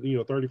preach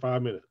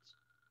 35 minutes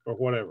or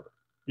whatever.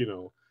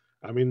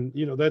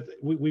 That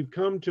we've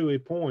come to a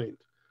point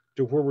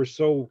to where we're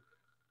so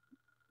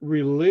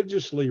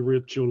religiously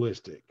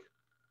ritualistic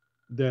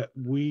that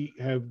we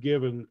have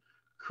given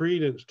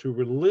credence to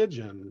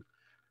religion.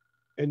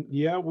 And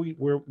yeah, we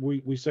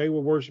say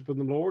we're worshiping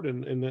the Lord,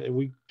 and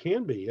we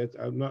can be.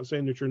 I'm not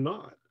saying that you're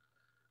not,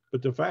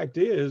 but the fact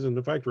is, and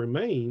the fact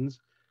remains,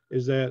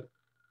 is that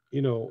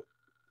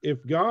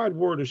if God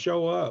were to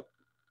show up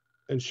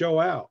and show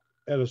out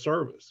at a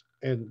service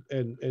and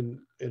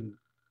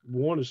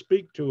want to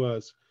speak to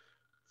us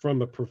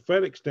from a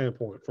prophetic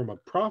standpoint, from a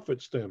prophet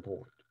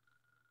standpoint,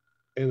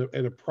 and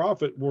a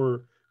prophet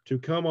were to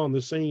come on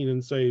the scene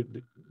and say,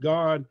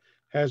 God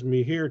has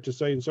me here to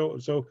say and so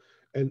and so,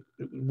 and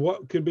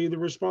what could be the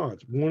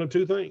response? One of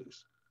two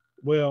things.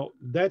 Well,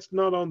 that's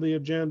not on the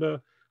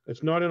agenda.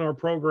 It's not in our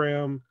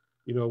program.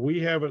 We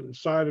haven't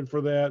decided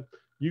for that.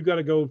 You got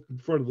to go in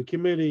front of the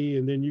committee,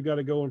 and then you got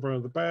to go in front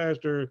of the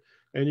pastor,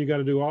 and you got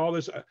to do all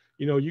this.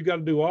 You got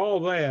to do all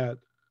that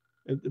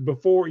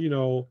before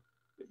we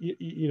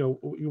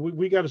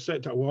got to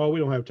set time. Well, we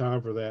don't have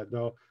time for that.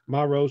 No,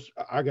 my roast,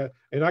 I got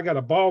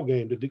a ball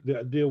game to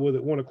deal with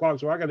at 1 o'clock,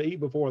 so I got to eat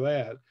before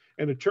that.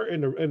 And the church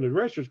and the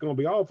restaurant's going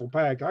to be awful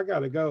packed. I got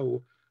to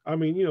go. I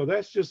mean,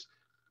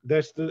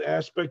 that's the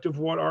aspect of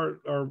what our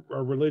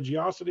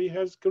religiosity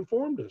has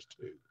conformed us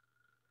to.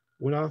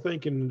 When I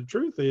think, and the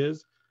truth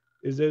is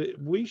that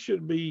we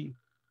should be,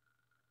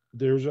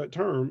 there's that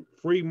term,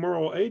 free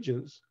moral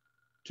agents,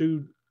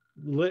 to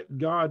let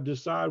God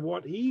decide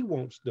what He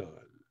wants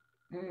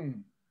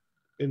done,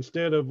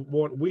 instead of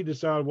what we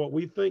decide what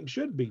we think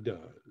should be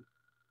done.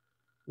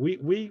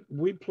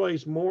 We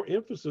place more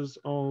emphasis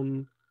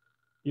on,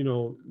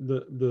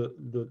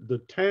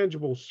 the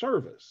tangible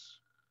service.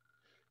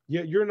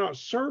 Yet you're not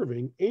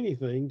serving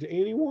anything to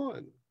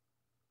anyone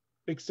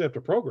except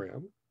a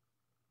program.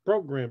 Get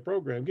your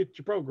program. Get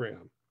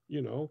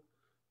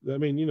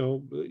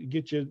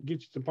you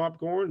some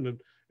popcorn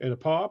and a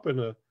pop and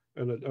a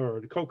or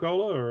a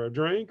Coca-Cola or a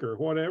drink or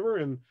whatever,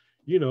 and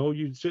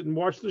you sit and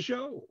watch the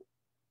show.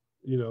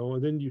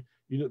 And then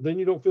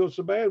you don't feel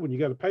so bad when you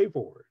got to pay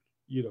for it.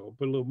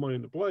 Put a little money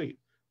in the plate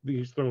that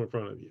he's thrown in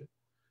front of you.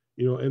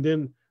 And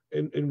then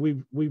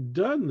we've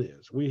done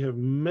this. We have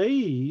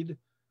made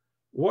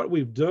what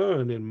we've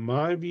done, in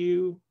my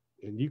view,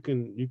 and you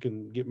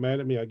can get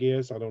mad at me, I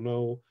guess, I don't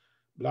know,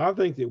 but I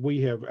think that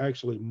we have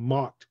actually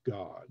mocked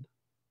God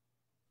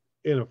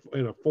in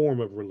a form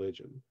of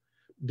religion,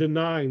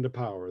 denying the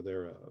power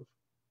thereof.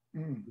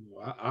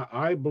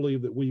 I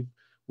believe that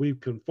we've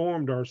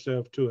conformed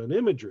ourselves to an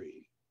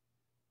imagery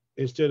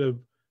instead of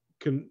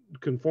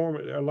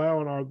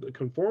allowing our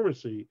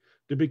conformity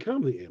to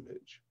become the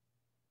image.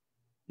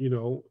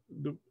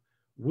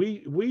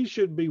 We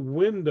should be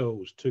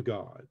windows to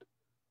God,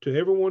 to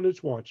everyone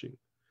that's watching,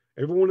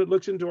 everyone that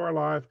looks into our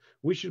life.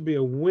 We should be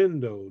a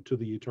window to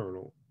the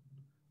eternal.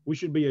 We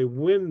should be a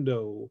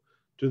window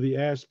to the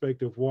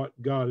aspect of what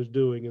God is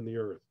doing in the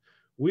earth.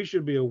 We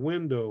should be a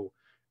window.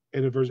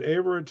 And if there's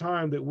ever a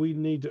time that we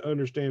need to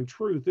understand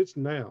truth, it's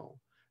now.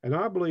 And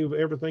I believe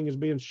everything is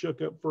being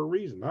shook up for a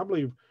reason. I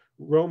believe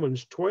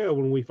Romans 12,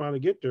 when we finally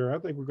get there, I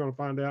think we're going to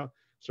find out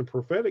some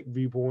prophetic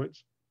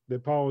viewpoints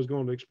that Paul is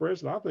going to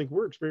express that I think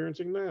we're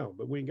experiencing now,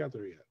 but we ain't got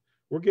there yet.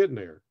 We're getting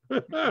there.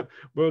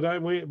 but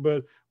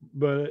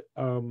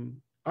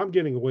I'm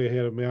getting way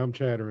ahead of me. I'm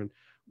chattering.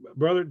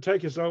 Brother,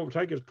 take us over,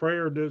 take us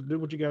prayer, do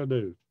what you got to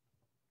do.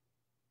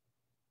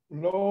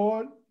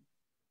 Lord,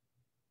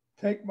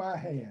 take my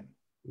hand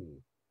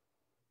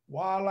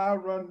while I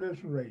run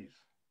this race.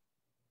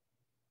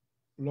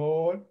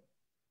 Lord,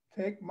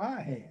 take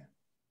my hand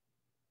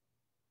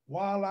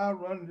while I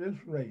run this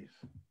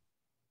race.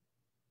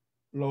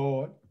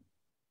 Lord,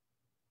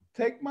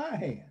 take my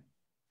hand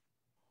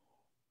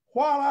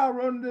while I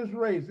run this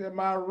race, and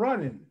my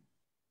running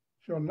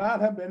shall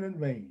not have been in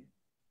vain.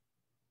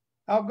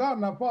 Our God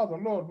and our Father,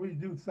 Lord, we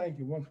do thank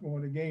you once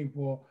more again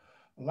for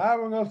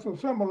allowing us to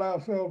assemble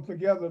ourselves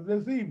together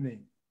this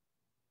evening.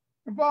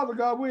 And Father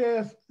God, we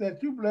ask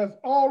that you bless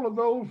all of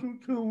those who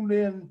tuned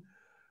in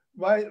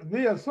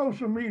via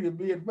social media,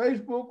 be it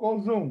Facebook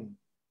or Zoom,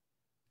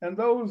 and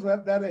those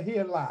that are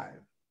here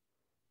live.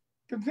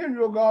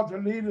 Continue, O God, to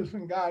lead us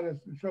and guide us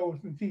and show us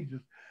and teach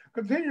us.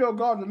 Continue, O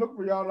God, to look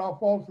beyond our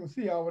faults and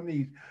see our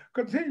needs.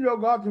 Continue, O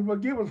God, to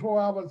forgive us for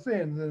our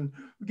sins and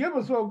forgive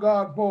us, O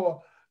God,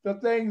 for the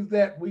things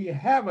that we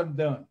haven't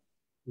done.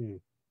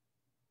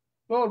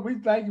 Lord, we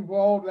thank you for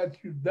all that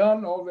you've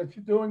done, all that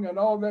you're doing, and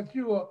all that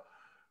you are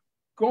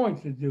going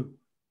to do.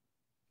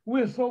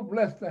 We're so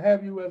blessed to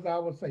have you as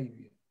our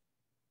Savior.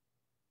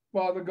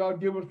 Father God,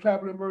 give us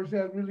traveling mercy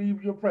as we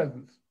leave your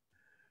presence.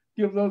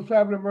 Give those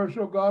traveling mercy,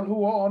 O God,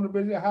 who are on the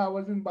busy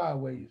highways and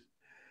byways.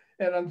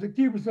 And unto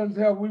keep us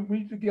until we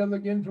meet together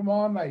again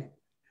tomorrow night.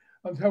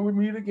 Until we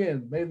meet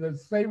again, may the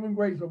saving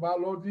grace of our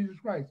Lord Jesus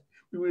Christ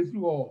be with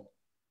you all.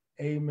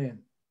 Amen.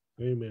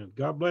 Amen.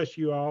 God bless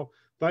you all.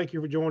 Thank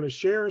you for joining us.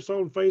 Share us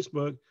on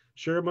Facebook.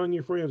 Share among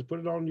your friends. Put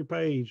it on your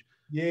page.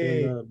 Yeah.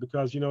 And,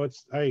 because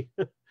it's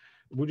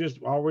we're just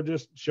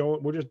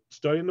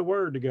studying the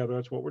Word together.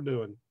 That's what we're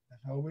doing.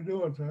 That's how we're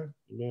doing, sir.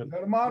 Amen.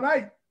 Tomorrow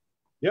night.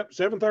 Yep,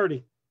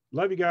 7:30.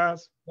 Love you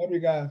guys. Love you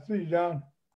guys. See you, John.